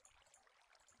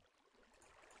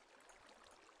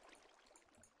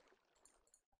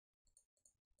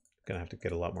 Gonna have to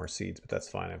get a lot more seeds, but that's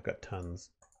fine. I've got tons.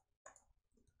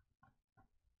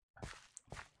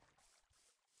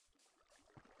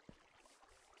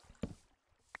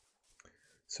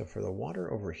 So for the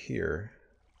water over here,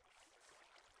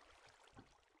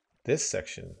 this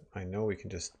section, I know we can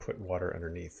just put water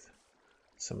underneath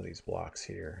some of these blocks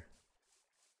here.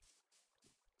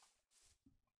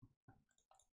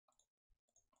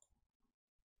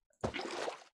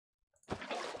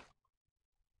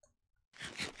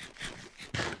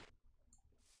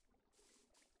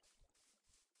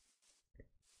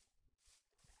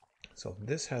 So if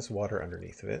this has water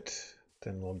underneath of it,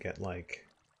 then we'll get like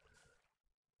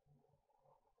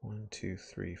 1, 2,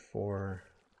 3, 4,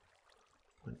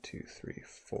 1, 2, 3,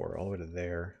 4, all the way to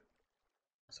there.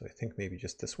 So I think maybe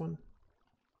just this one.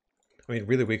 I mean,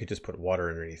 really, we could just put water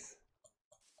underneath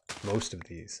most of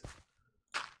these,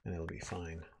 and it'll be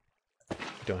fine. We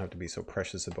don't have to be so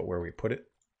precious about where we put it.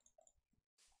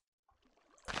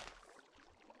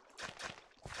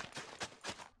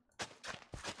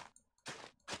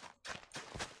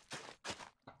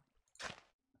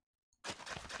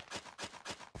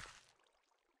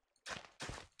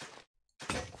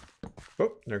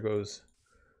 Oh, there goes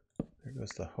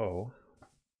the hoe.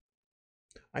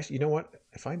 Actually, you know what?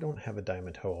 If I don't have a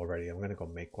diamond hoe already, I'm gonna go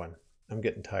make one. I'm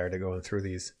getting tired of going through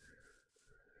these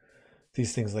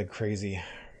things like crazy.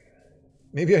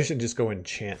 Maybe I should just go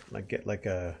enchant, like get like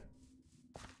an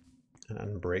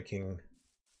unbreaking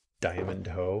diamond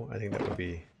hoe. I think that would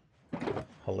be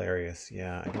hilarious.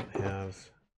 Yeah, I don't have.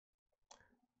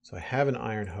 So I have an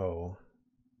iron hoe.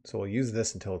 So we'll use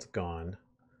this until it's gone.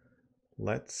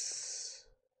 Let's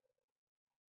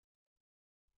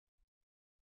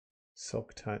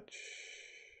silk touch.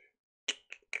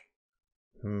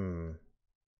 I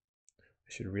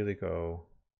should really go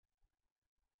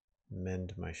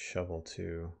mend my shovel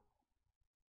too.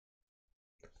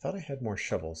 I thought I had more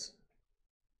shovels.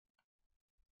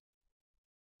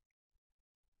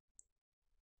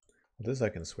 Well, this I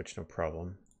can switch no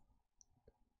problem.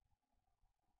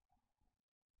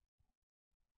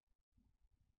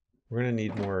 We're gonna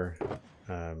need more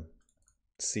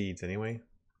seeds anyway.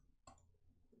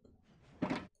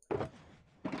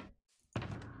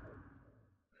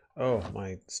 Oh,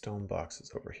 my stone box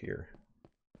is over here.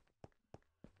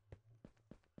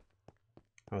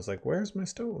 I was like, where's my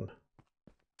stone?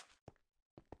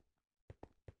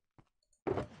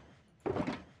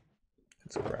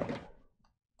 It's gravel.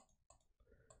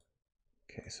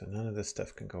 Okay, so none of this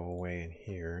stuff can go away in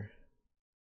here.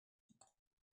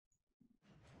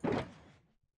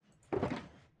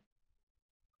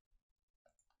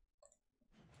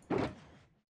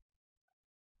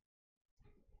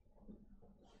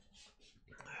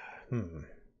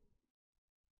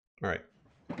 All right,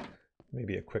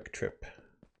 maybe a quick trip.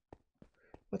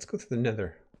 Let's go to the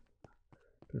nether.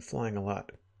 Been flying a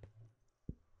lot.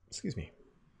 Excuse me.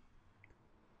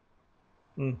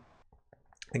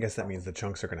 I guess that means the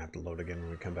chunks are gonna have to load again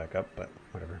when we come back up, but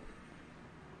whatever.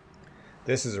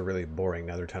 This is a really boring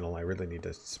nether tunnel. I really need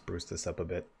to spruce this up a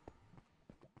bit.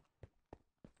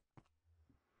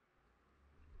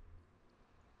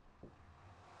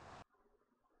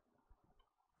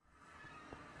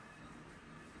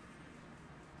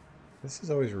 This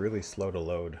is always really slow to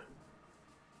load.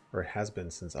 Or it has been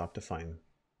since Optifine.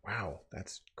 Wow,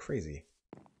 that's crazy.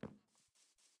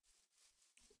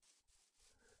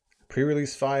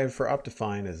 Pre-release 5 for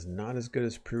Optifine is not as good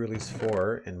as pre-release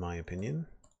 4, in my opinion.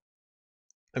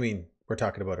 I mean, we're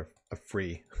talking about a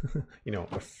free, you know,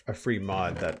 a free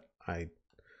mod that I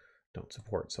don't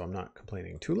support, so I'm not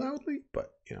complaining too loudly,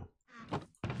 but, you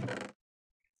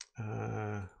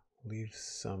know. Leave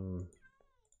some...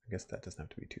 I guess that doesn't have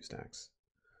to be 2 stacks.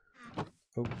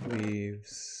 Oak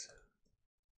leaves,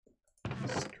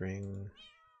 string.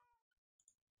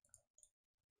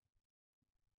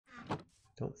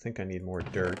 Don't think I need more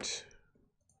dirt.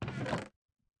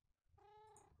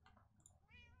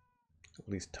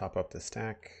 at least top up the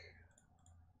stack.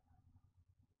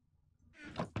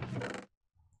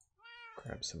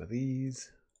 Grab some of these.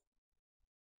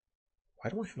 Why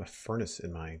do I have a furnace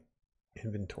in my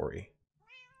inventory?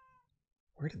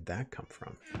 Where did that come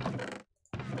from?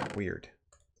 Weird.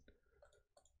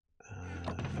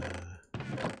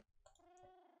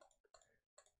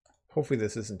 Hopefully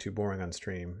this isn't too boring on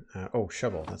stream. Oh,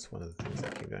 shovel. That's one of the things I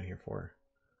came down here for.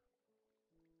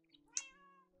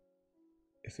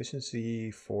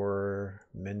 Efficiency for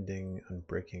mending and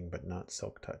breaking, but not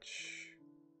silk touch.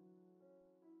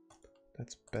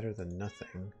 That's better than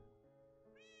nothing.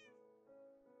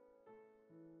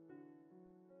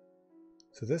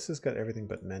 So this has got everything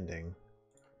but mending.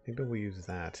 Maybe we'll use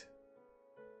that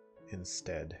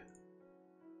instead.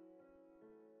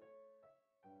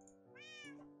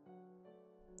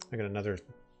 I got another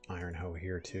iron hoe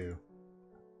here too.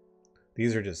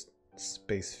 These are just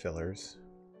space fillers.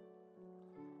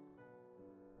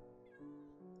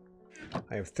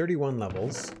 I have 31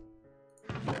 levels.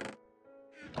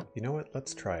 You know what?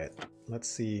 Let's try it. Let's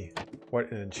see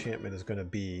what an enchantment is going to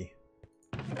be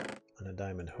on a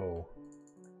diamond hoe.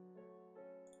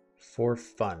 For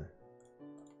fun.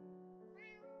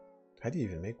 How do you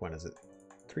even make one? Is it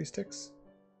 3 sticks?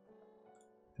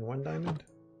 And 1 diamond?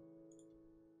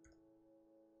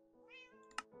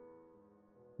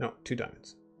 No, 2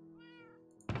 diamonds.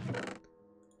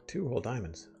 2 whole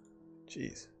diamonds.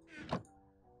 Jeez.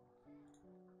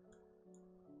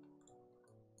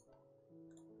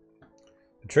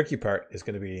 The tricky part is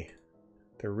going to be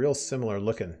they're real similar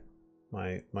looking.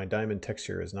 My diamond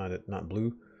texture is not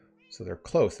blue, so they're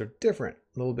close. They're different,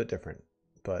 a little bit different,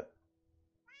 but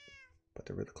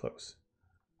they're really close.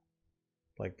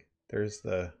 Like there's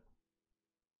the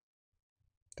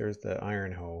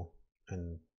iron hoe,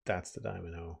 and that's the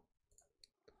diamond hoe.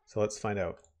 So let's find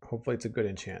out. Hopefully it's a good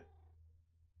enchant.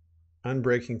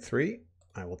 Unbreaking 3,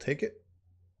 I will take it.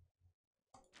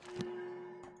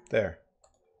 There.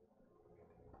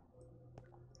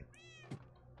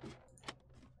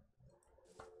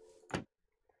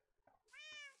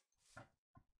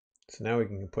 So now we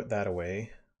can put that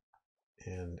away,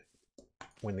 and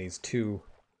when these 2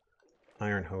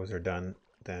 iron hoes are done,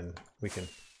 then we can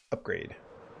upgrade.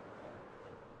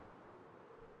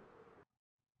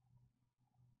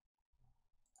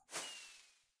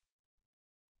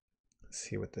 Let's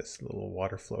see what this little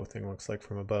water flow thing looks like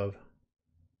from above.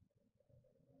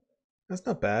 That's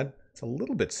not bad. It's a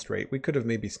little bit straight. We could have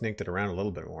maybe snaked it around a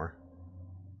little bit more.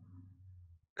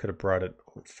 Could have brought it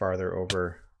farther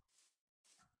over.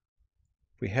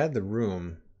 If we had the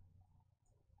room,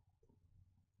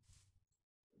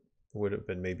 it would have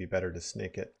been maybe better to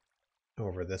snake it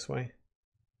over this way,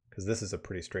 because this is a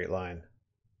pretty straight line.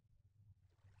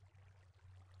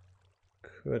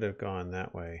 Could have gone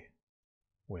that way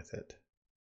with it.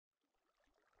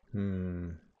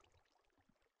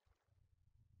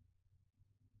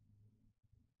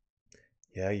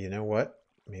 Yeah, you know what?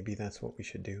 Maybe that's what we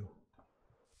should do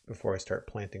before I start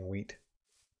planting wheat.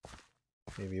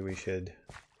 Maybe we should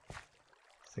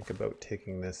think about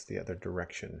taking this the other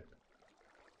direction.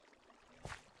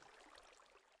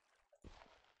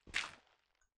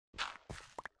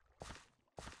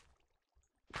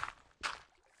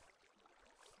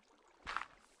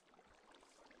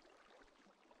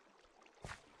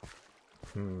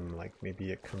 Like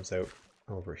maybe it comes out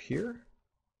over here.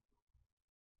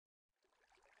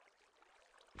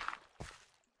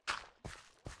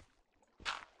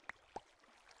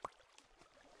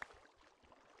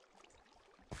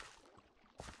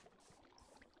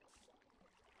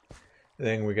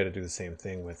 Then we got to do the same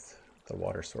thing with the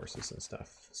water sources and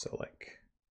stuff. So like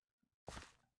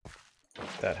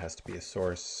that has to be a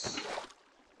source.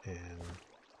 And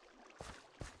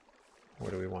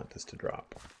where do we want this to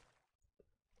drop?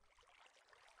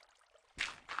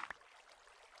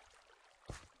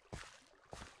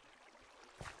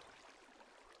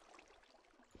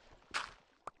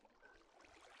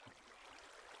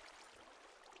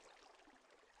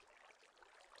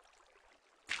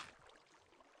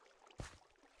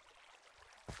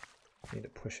 Need to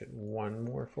push it 1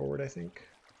 more forward, I think.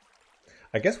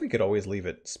 I guess we could always leave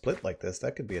it split like this.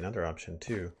 That could be another option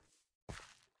too.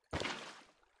 I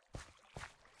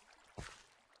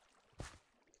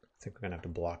think we're gonna have to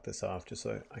block this off just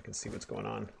so I can see what's going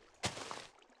on.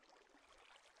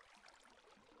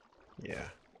 Yeah.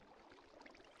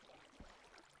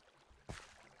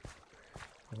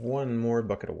 1 more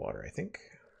bucket of water, I think.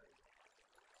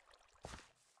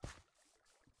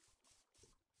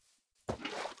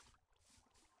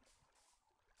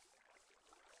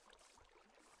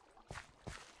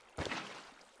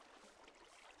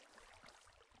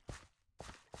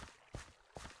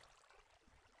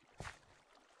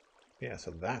 Yeah,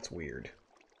 so that's weird.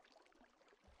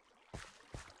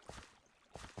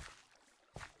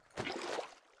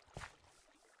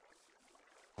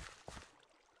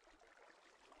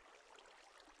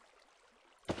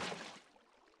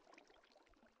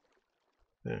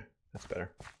 Yeah, that's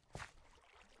better.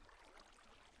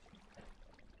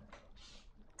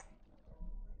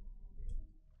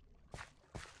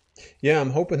 Yeah,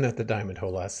 I'm hoping that the diamond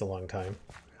hole lasts a long time.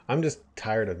 I'm just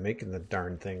tired of making the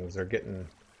darn things. They're getting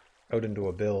out into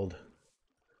a build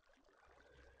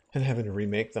and having to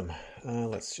remake them.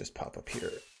 Let's just pop up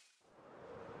here.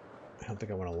 I don't think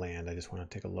I want to land. I just want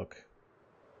to take a look.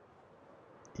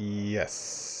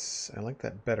 Yes, I like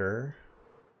that better.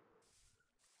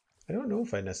 I don't know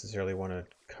if I necessarily want to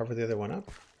cover the other one up.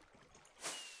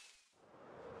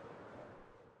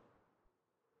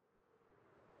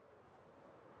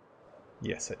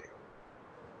 Yes, I do.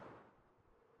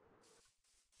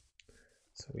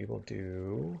 So we will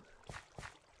do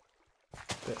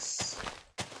this.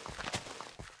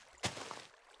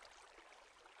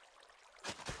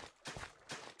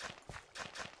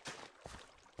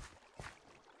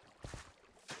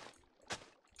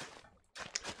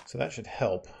 So that should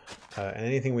help. And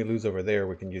anything we lose over there,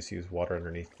 we can just use water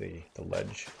underneath the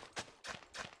ledge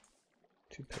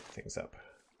to pick things up.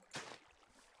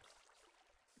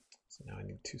 So now I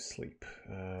need to sleep.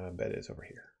 Bed is over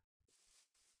here.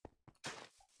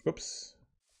 Whoops.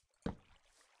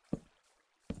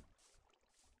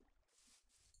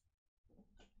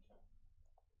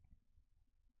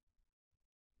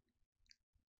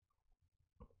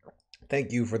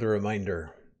 Thank you for the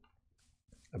reminder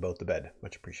about the bed.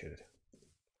 Much appreciated.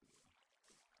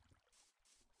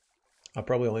 I'll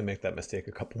probably only make that mistake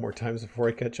a couple more times before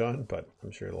I catch on, but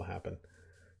I'm sure it'll happen.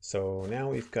 So now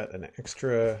we've got an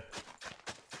extra...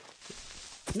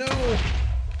 No!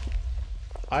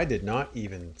 I did not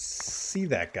even see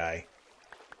that guy.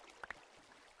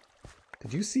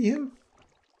 Did you see him?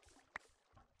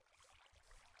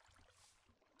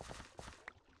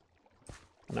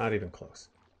 Not even close.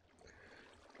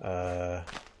 I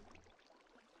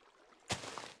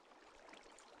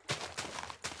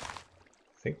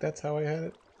think that's how I had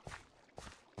it.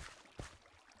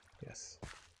 Yes.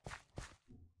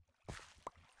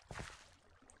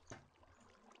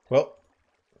 Well,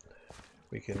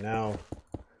 we can now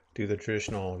do the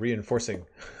traditional reinforcing.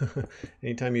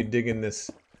 Anytime you dig in this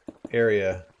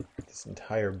area, this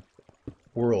entire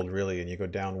world really, and you go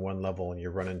down one level and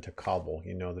you run into cobble,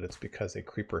 you know that it's because a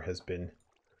creeper has been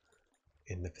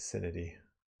in the vicinity.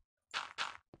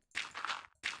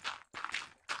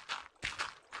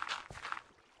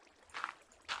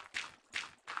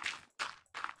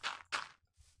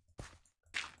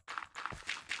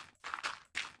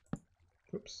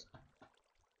 Oops.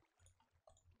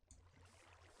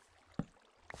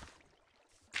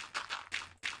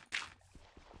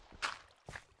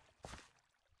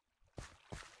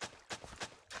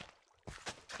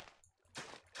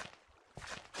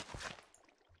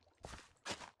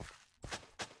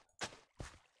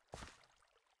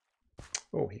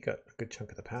 Oh, he got a good chunk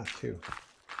of the path too.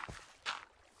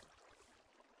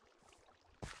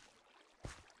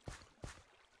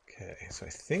 Okay, so I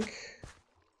think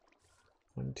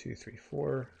 1, 2, 3,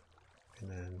 4,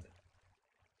 and then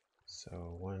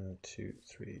so 1, 2,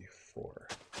 3, 4.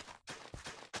 I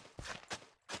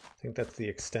think that's the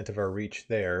extent of our reach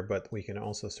there, but we can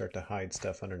also start to hide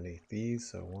stuff underneath these.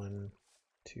 So 1,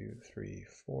 2, 3,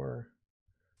 4.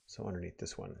 So underneath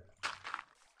this one.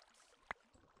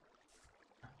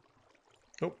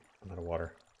 Oh, I'm out of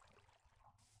water.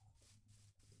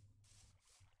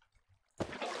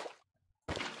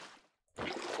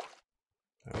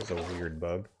 That was a weird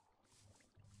bug.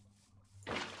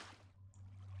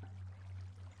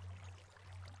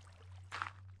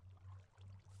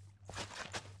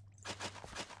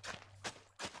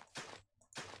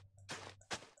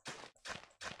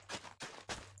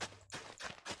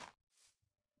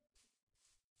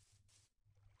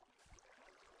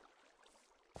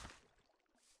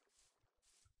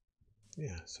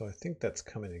 Yeah, so I think that's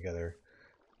coming together.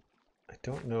 I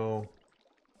don't know.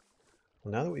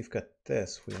 Well, now that we've got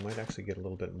this, we might actually get a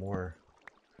little bit more.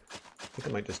 I think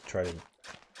I might just try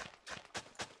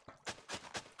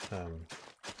to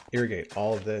irrigate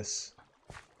all of this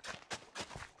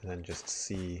and then just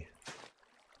see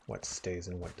what stays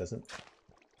and what doesn't.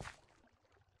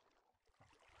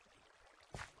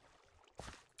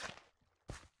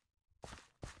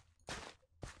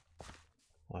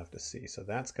 We'll have to see. So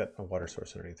that's got a water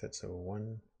source underneath it. So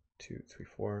 1, 2, 3,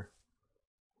 4.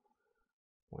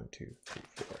 1, 2, 3,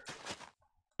 4.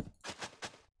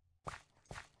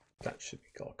 That should be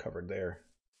all covered there.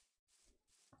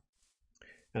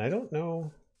 And I don't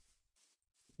know.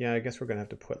 Yeah, I guess we're going to have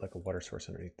to put like a water source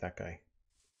underneath that guy.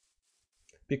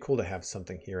 Be cool to have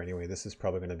something here anyway. This is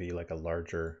probably going to be like a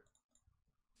larger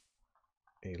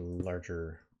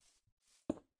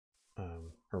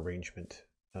arrangement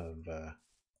of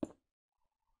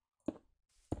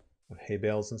hay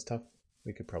bales and stuff.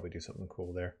 We could probably do something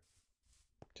cool there.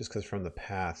 Just because from the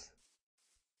path,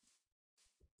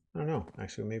 I don't know.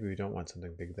 Actually, maybe we don't want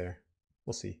something big there.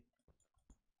 We'll see.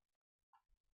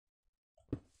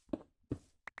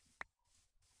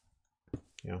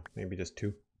 You know, maybe just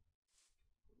 2.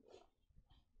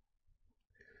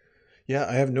 Yeah,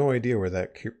 I have no idea where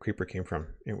that creeper came from.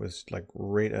 It was like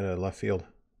right out of left field.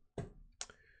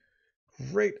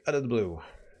 Right out of the blue.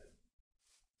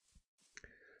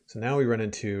 So now we run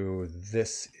into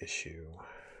this issue.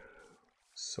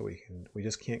 So we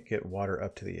just can't get water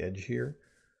up to the edge here.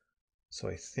 So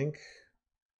I think,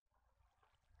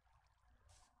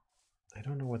 I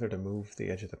don't know whether to move the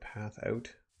edge of the path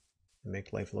out and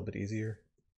make life a little bit easier.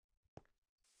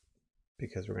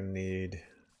 Because we're going to need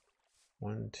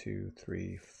 1, 2,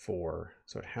 3, 4.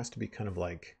 So it has to be kind of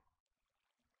like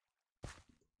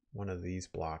one of these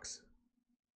blocks.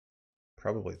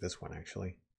 Probably this one,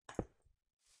 actually.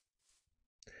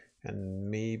 And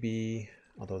maybe,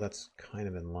 although that's kind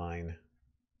of in line.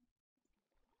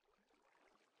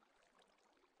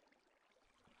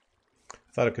 I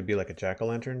thought it could be like a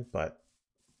jack-o'-lantern, but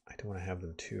I don't want to have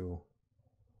them too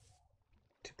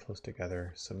close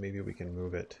together. So maybe we can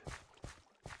move it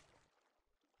 2,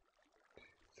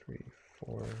 3,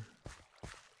 4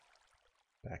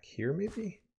 back here,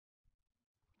 maybe.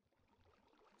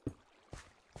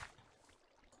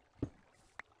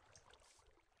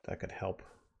 That could help.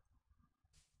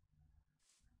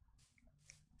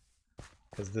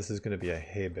 Because this is going to be a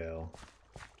hay bale.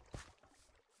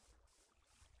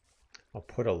 I'll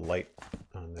put a light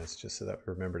on this just so that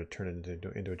we remember to turn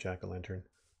it into a jack-o'-lantern.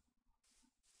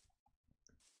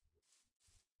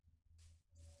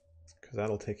 Because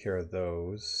that'll take care of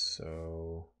those.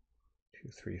 So 2,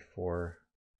 3, 4.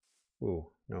 Ooh,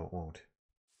 no, it won't.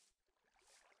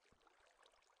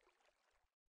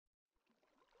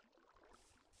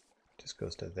 Just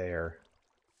goes to there.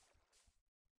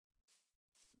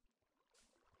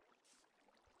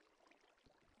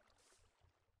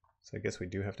 So I guess we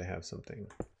do have to have something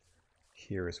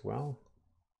here as well.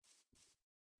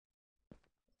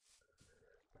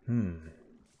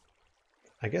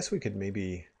 I guess we could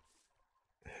maybe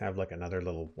have like another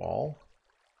little wall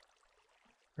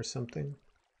or something.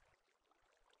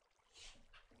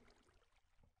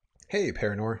 Hey,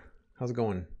 Paranor. How's it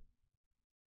going?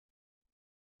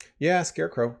 Yeah,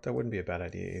 Scarecrow. That wouldn't be a bad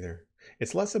idea either.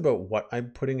 It's less about what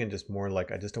I'm putting in, just more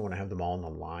like I just don't want to have them all in a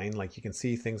line. Like you can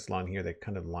see things along here, they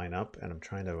kind of line up, and I'm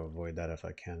trying to avoid that if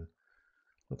I can.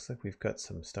 Looks like we've got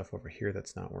some stuff over here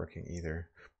that's not working either.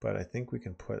 But I think we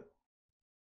can put...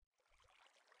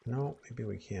 No, maybe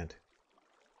we can't.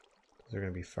 They're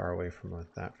going to be far away from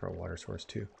that for a water source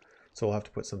too. So we'll have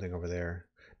to put something over there.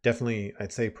 Definitely,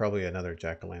 I'd say probably another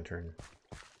jack-o'-lantern.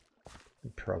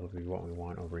 Probably what we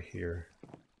want over here.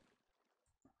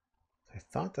 I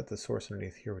thought that the source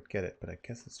underneath here would get it, but I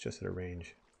guess it's just at a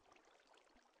range.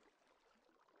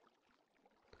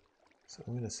 So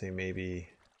I'm going to say maybe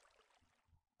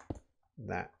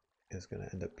that is going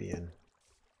to end up being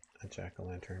a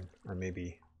jack-o'-lantern, or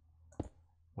maybe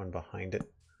one behind it.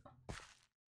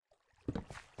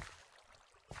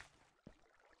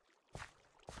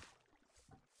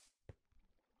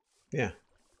 Yeah,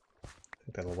 I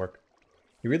think that'll work.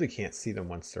 You really can't see them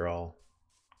once they're all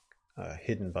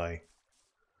hidden by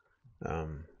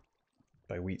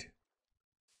wheat.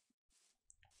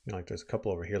 You know, like there's a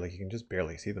couple over here, like you can just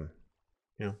barely see them.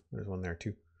 You know, there's one there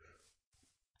too.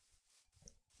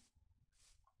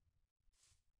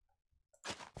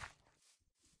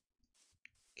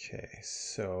 Okay,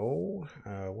 so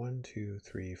 1, 2,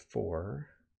 3, 4.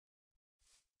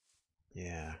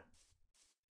 Yeah.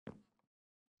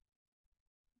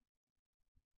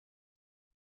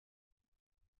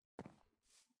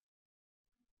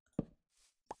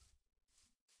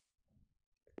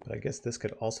 But I guess this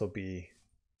could also be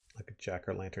like a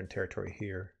jack-o'-lantern territory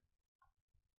here.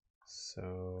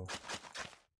 So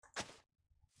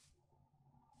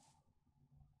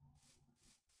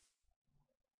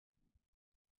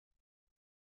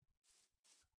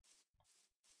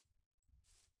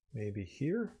maybe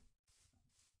here.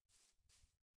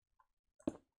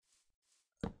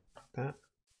 That.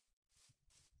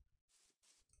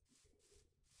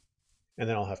 And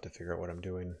then I'll have to figure out what I'm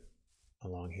doing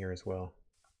along here as well.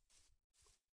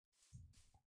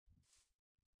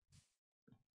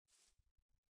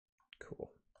 Cool.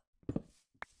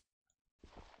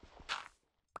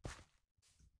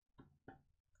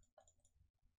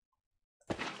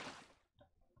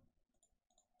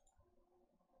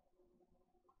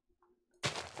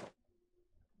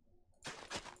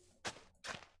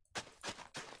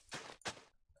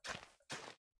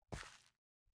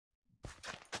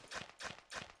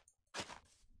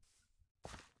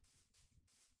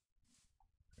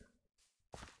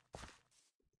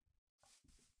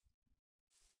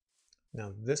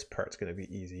 Now this part's going to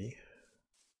be easy.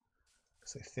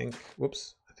 Because I think,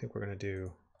 whoops, I think we're going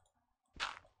to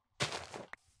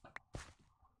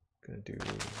do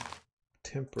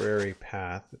temporary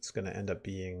path. It's going to end up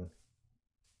being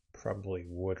probably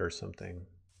wood or something.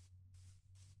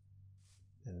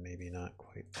 And maybe not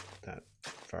quite that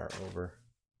far over.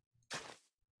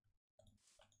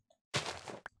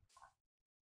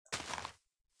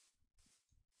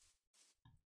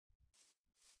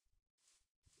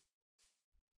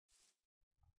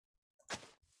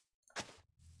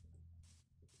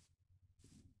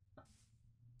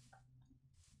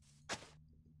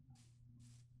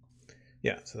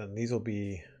 Yeah, so then these will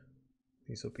be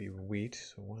wheat.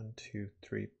 So 1, 2,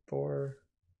 3, 4.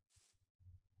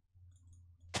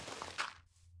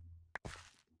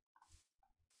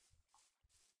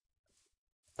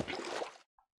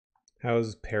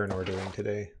 How's Paranor doing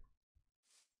today?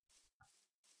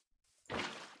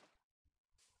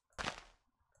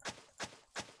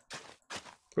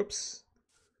 Oops,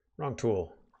 wrong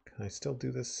tool. Can I still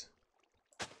do this?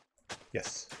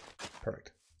 Yes,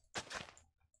 perfect.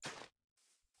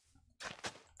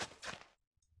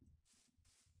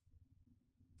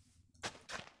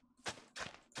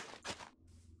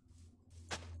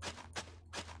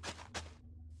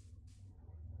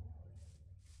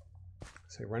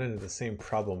 So I run into the same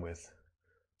problem with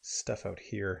stuff out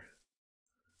here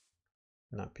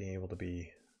not being able to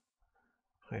be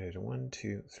heighted. 1,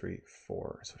 2, 3,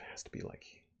 4. So it has to be like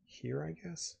here, I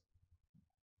guess.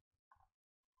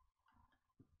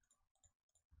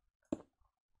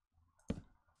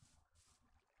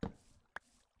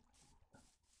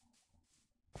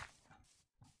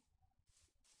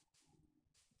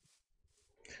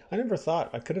 I never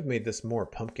thought I could have made this more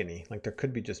pumpkin-y. Like there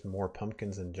could be just more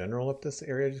pumpkins in general up this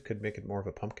area. Just could make it more of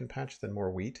a pumpkin patch than more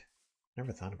wheat.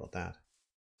 Never thought about that.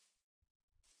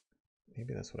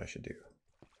 Maybe that's what I should do.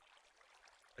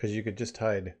 Because you could just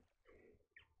hide.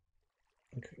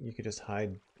 You could just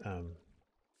hide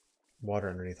water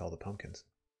underneath all the pumpkins.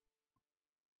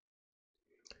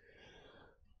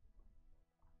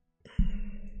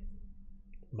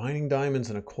 Mining diamonds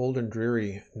on a cold and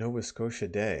dreary Nova Scotia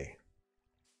day.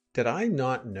 Did I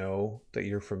not know that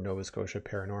you're from Nova Scotia,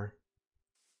 Paranor?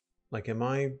 Like, am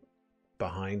I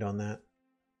behind on that?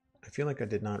 I feel like I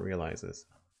did not realize this.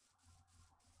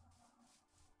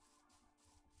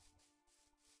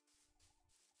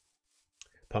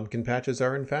 Pumpkin patches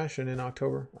are in fashion in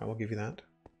October. I will give you that.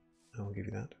 I will give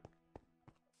you that.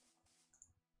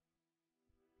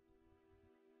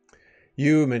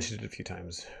 You mentioned it a few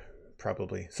times,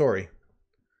 probably. Sorry.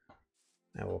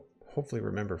 I will hopefully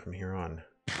remember from here on.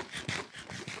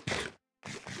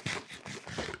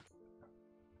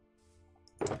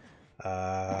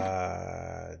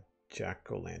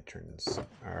 Jack-o'-lanterns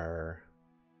are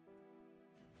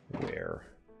where?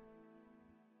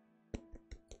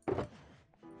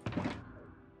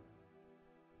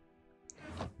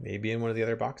 Maybe in one of the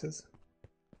other boxes?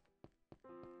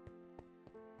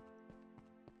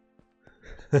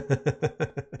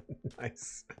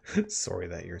 Nice. Sorry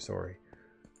that you're sorry.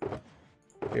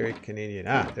 Very Canadian.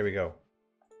 Ah, there we go.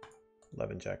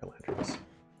 11 jack-o'-lanterns.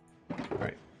 All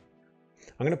right.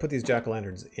 I'm going to put these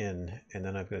jack-o'-lanterns in, and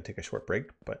then I'm going to take a short break,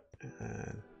 but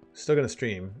still going to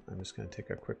stream. I'm just going to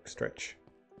take a quick stretch.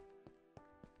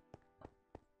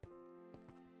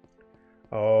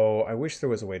 Oh, I wish there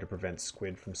was a way to prevent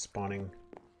squid from spawning,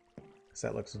 because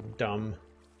that looks dumb.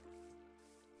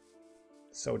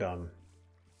 So dumb.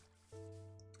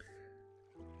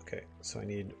 Okay, so I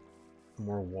need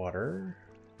more water.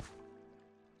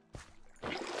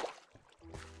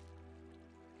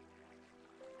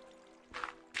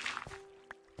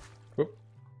 Whoop.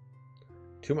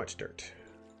 Too much dirt.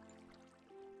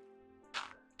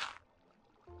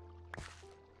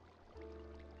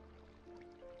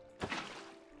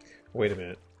 Wait a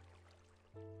minute.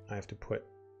 I have to put...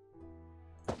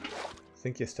 I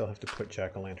think you still have to put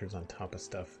jack-o'-lanterns on top of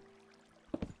stuff.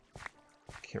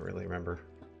 Can't really remember.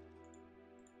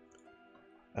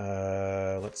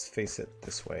 Let's face it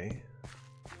this way.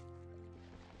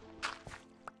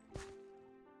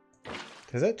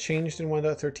 Has that changed in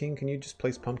 1.13? Can you just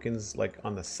place pumpkins like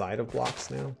on the side of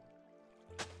blocks now?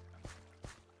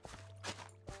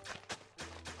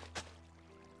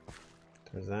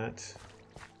 There's that.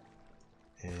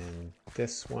 And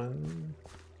this one.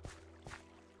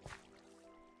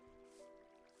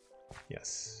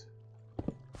 Yes.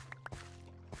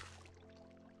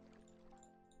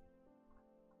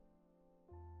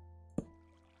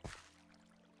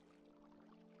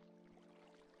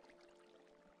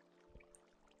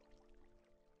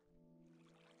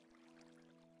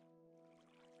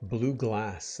 blue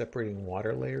glass separating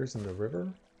water layers in the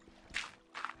river? I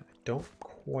don't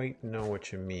quite know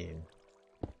what you mean.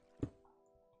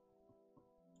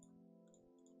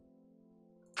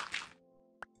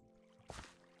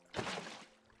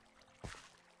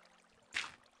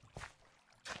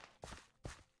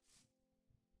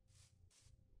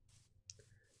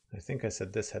 I think I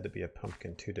said this had to be a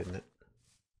pumpkin too, didn't it?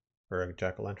 Or a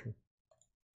jack-o'-lantern.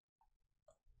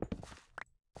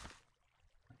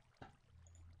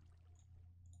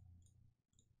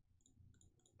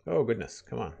 Oh goodness,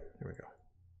 come on, there we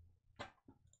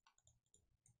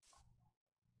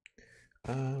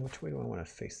go. Which way do I want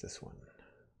to face this one?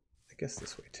 I guess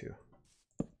this way too.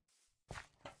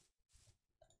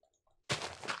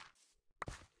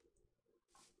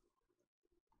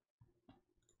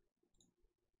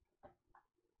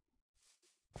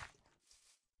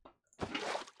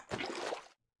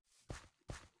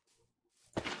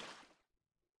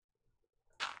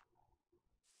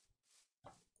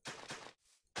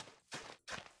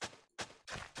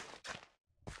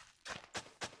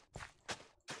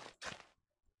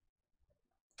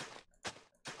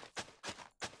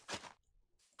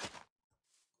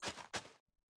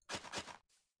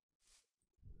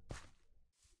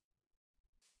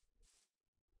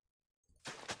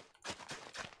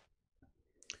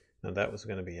 Now that was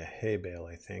going to be a hay bale,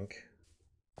 I think.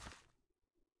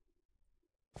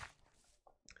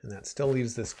 And that still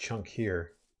leaves this chunk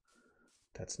here.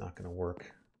 That's not going to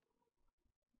work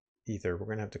either. We're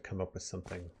going to have to come up with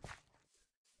something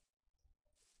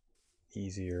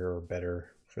easier or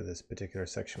better for this particular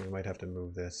section. We might have to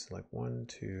move this like 1,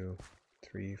 2,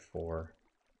 3, 4.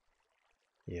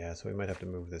 Yeah, so we might have to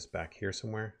move this back here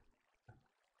somewhere.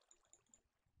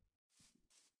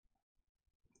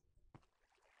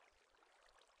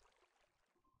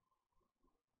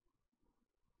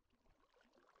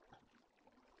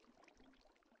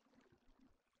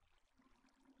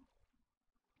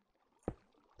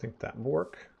 I think that will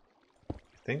work.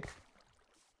 I think.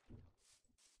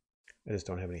 I just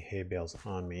don't have any hay bales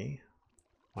on me.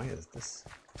 Why is this?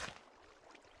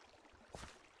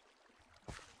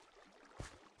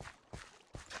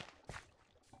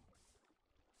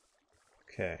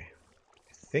 Okay.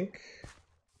 I think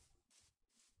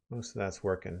most of that's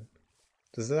working.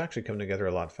 This is actually coming together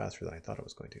a lot faster than I thought it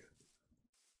was going to,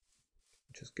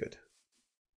 which is good.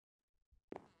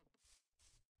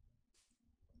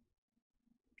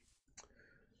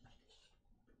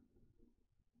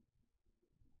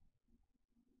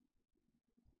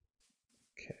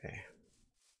 Okay.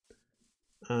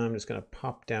 I'm just going to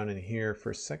pop down in here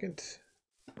for a second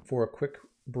for a quick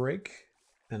break,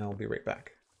 and I'll be right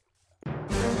back.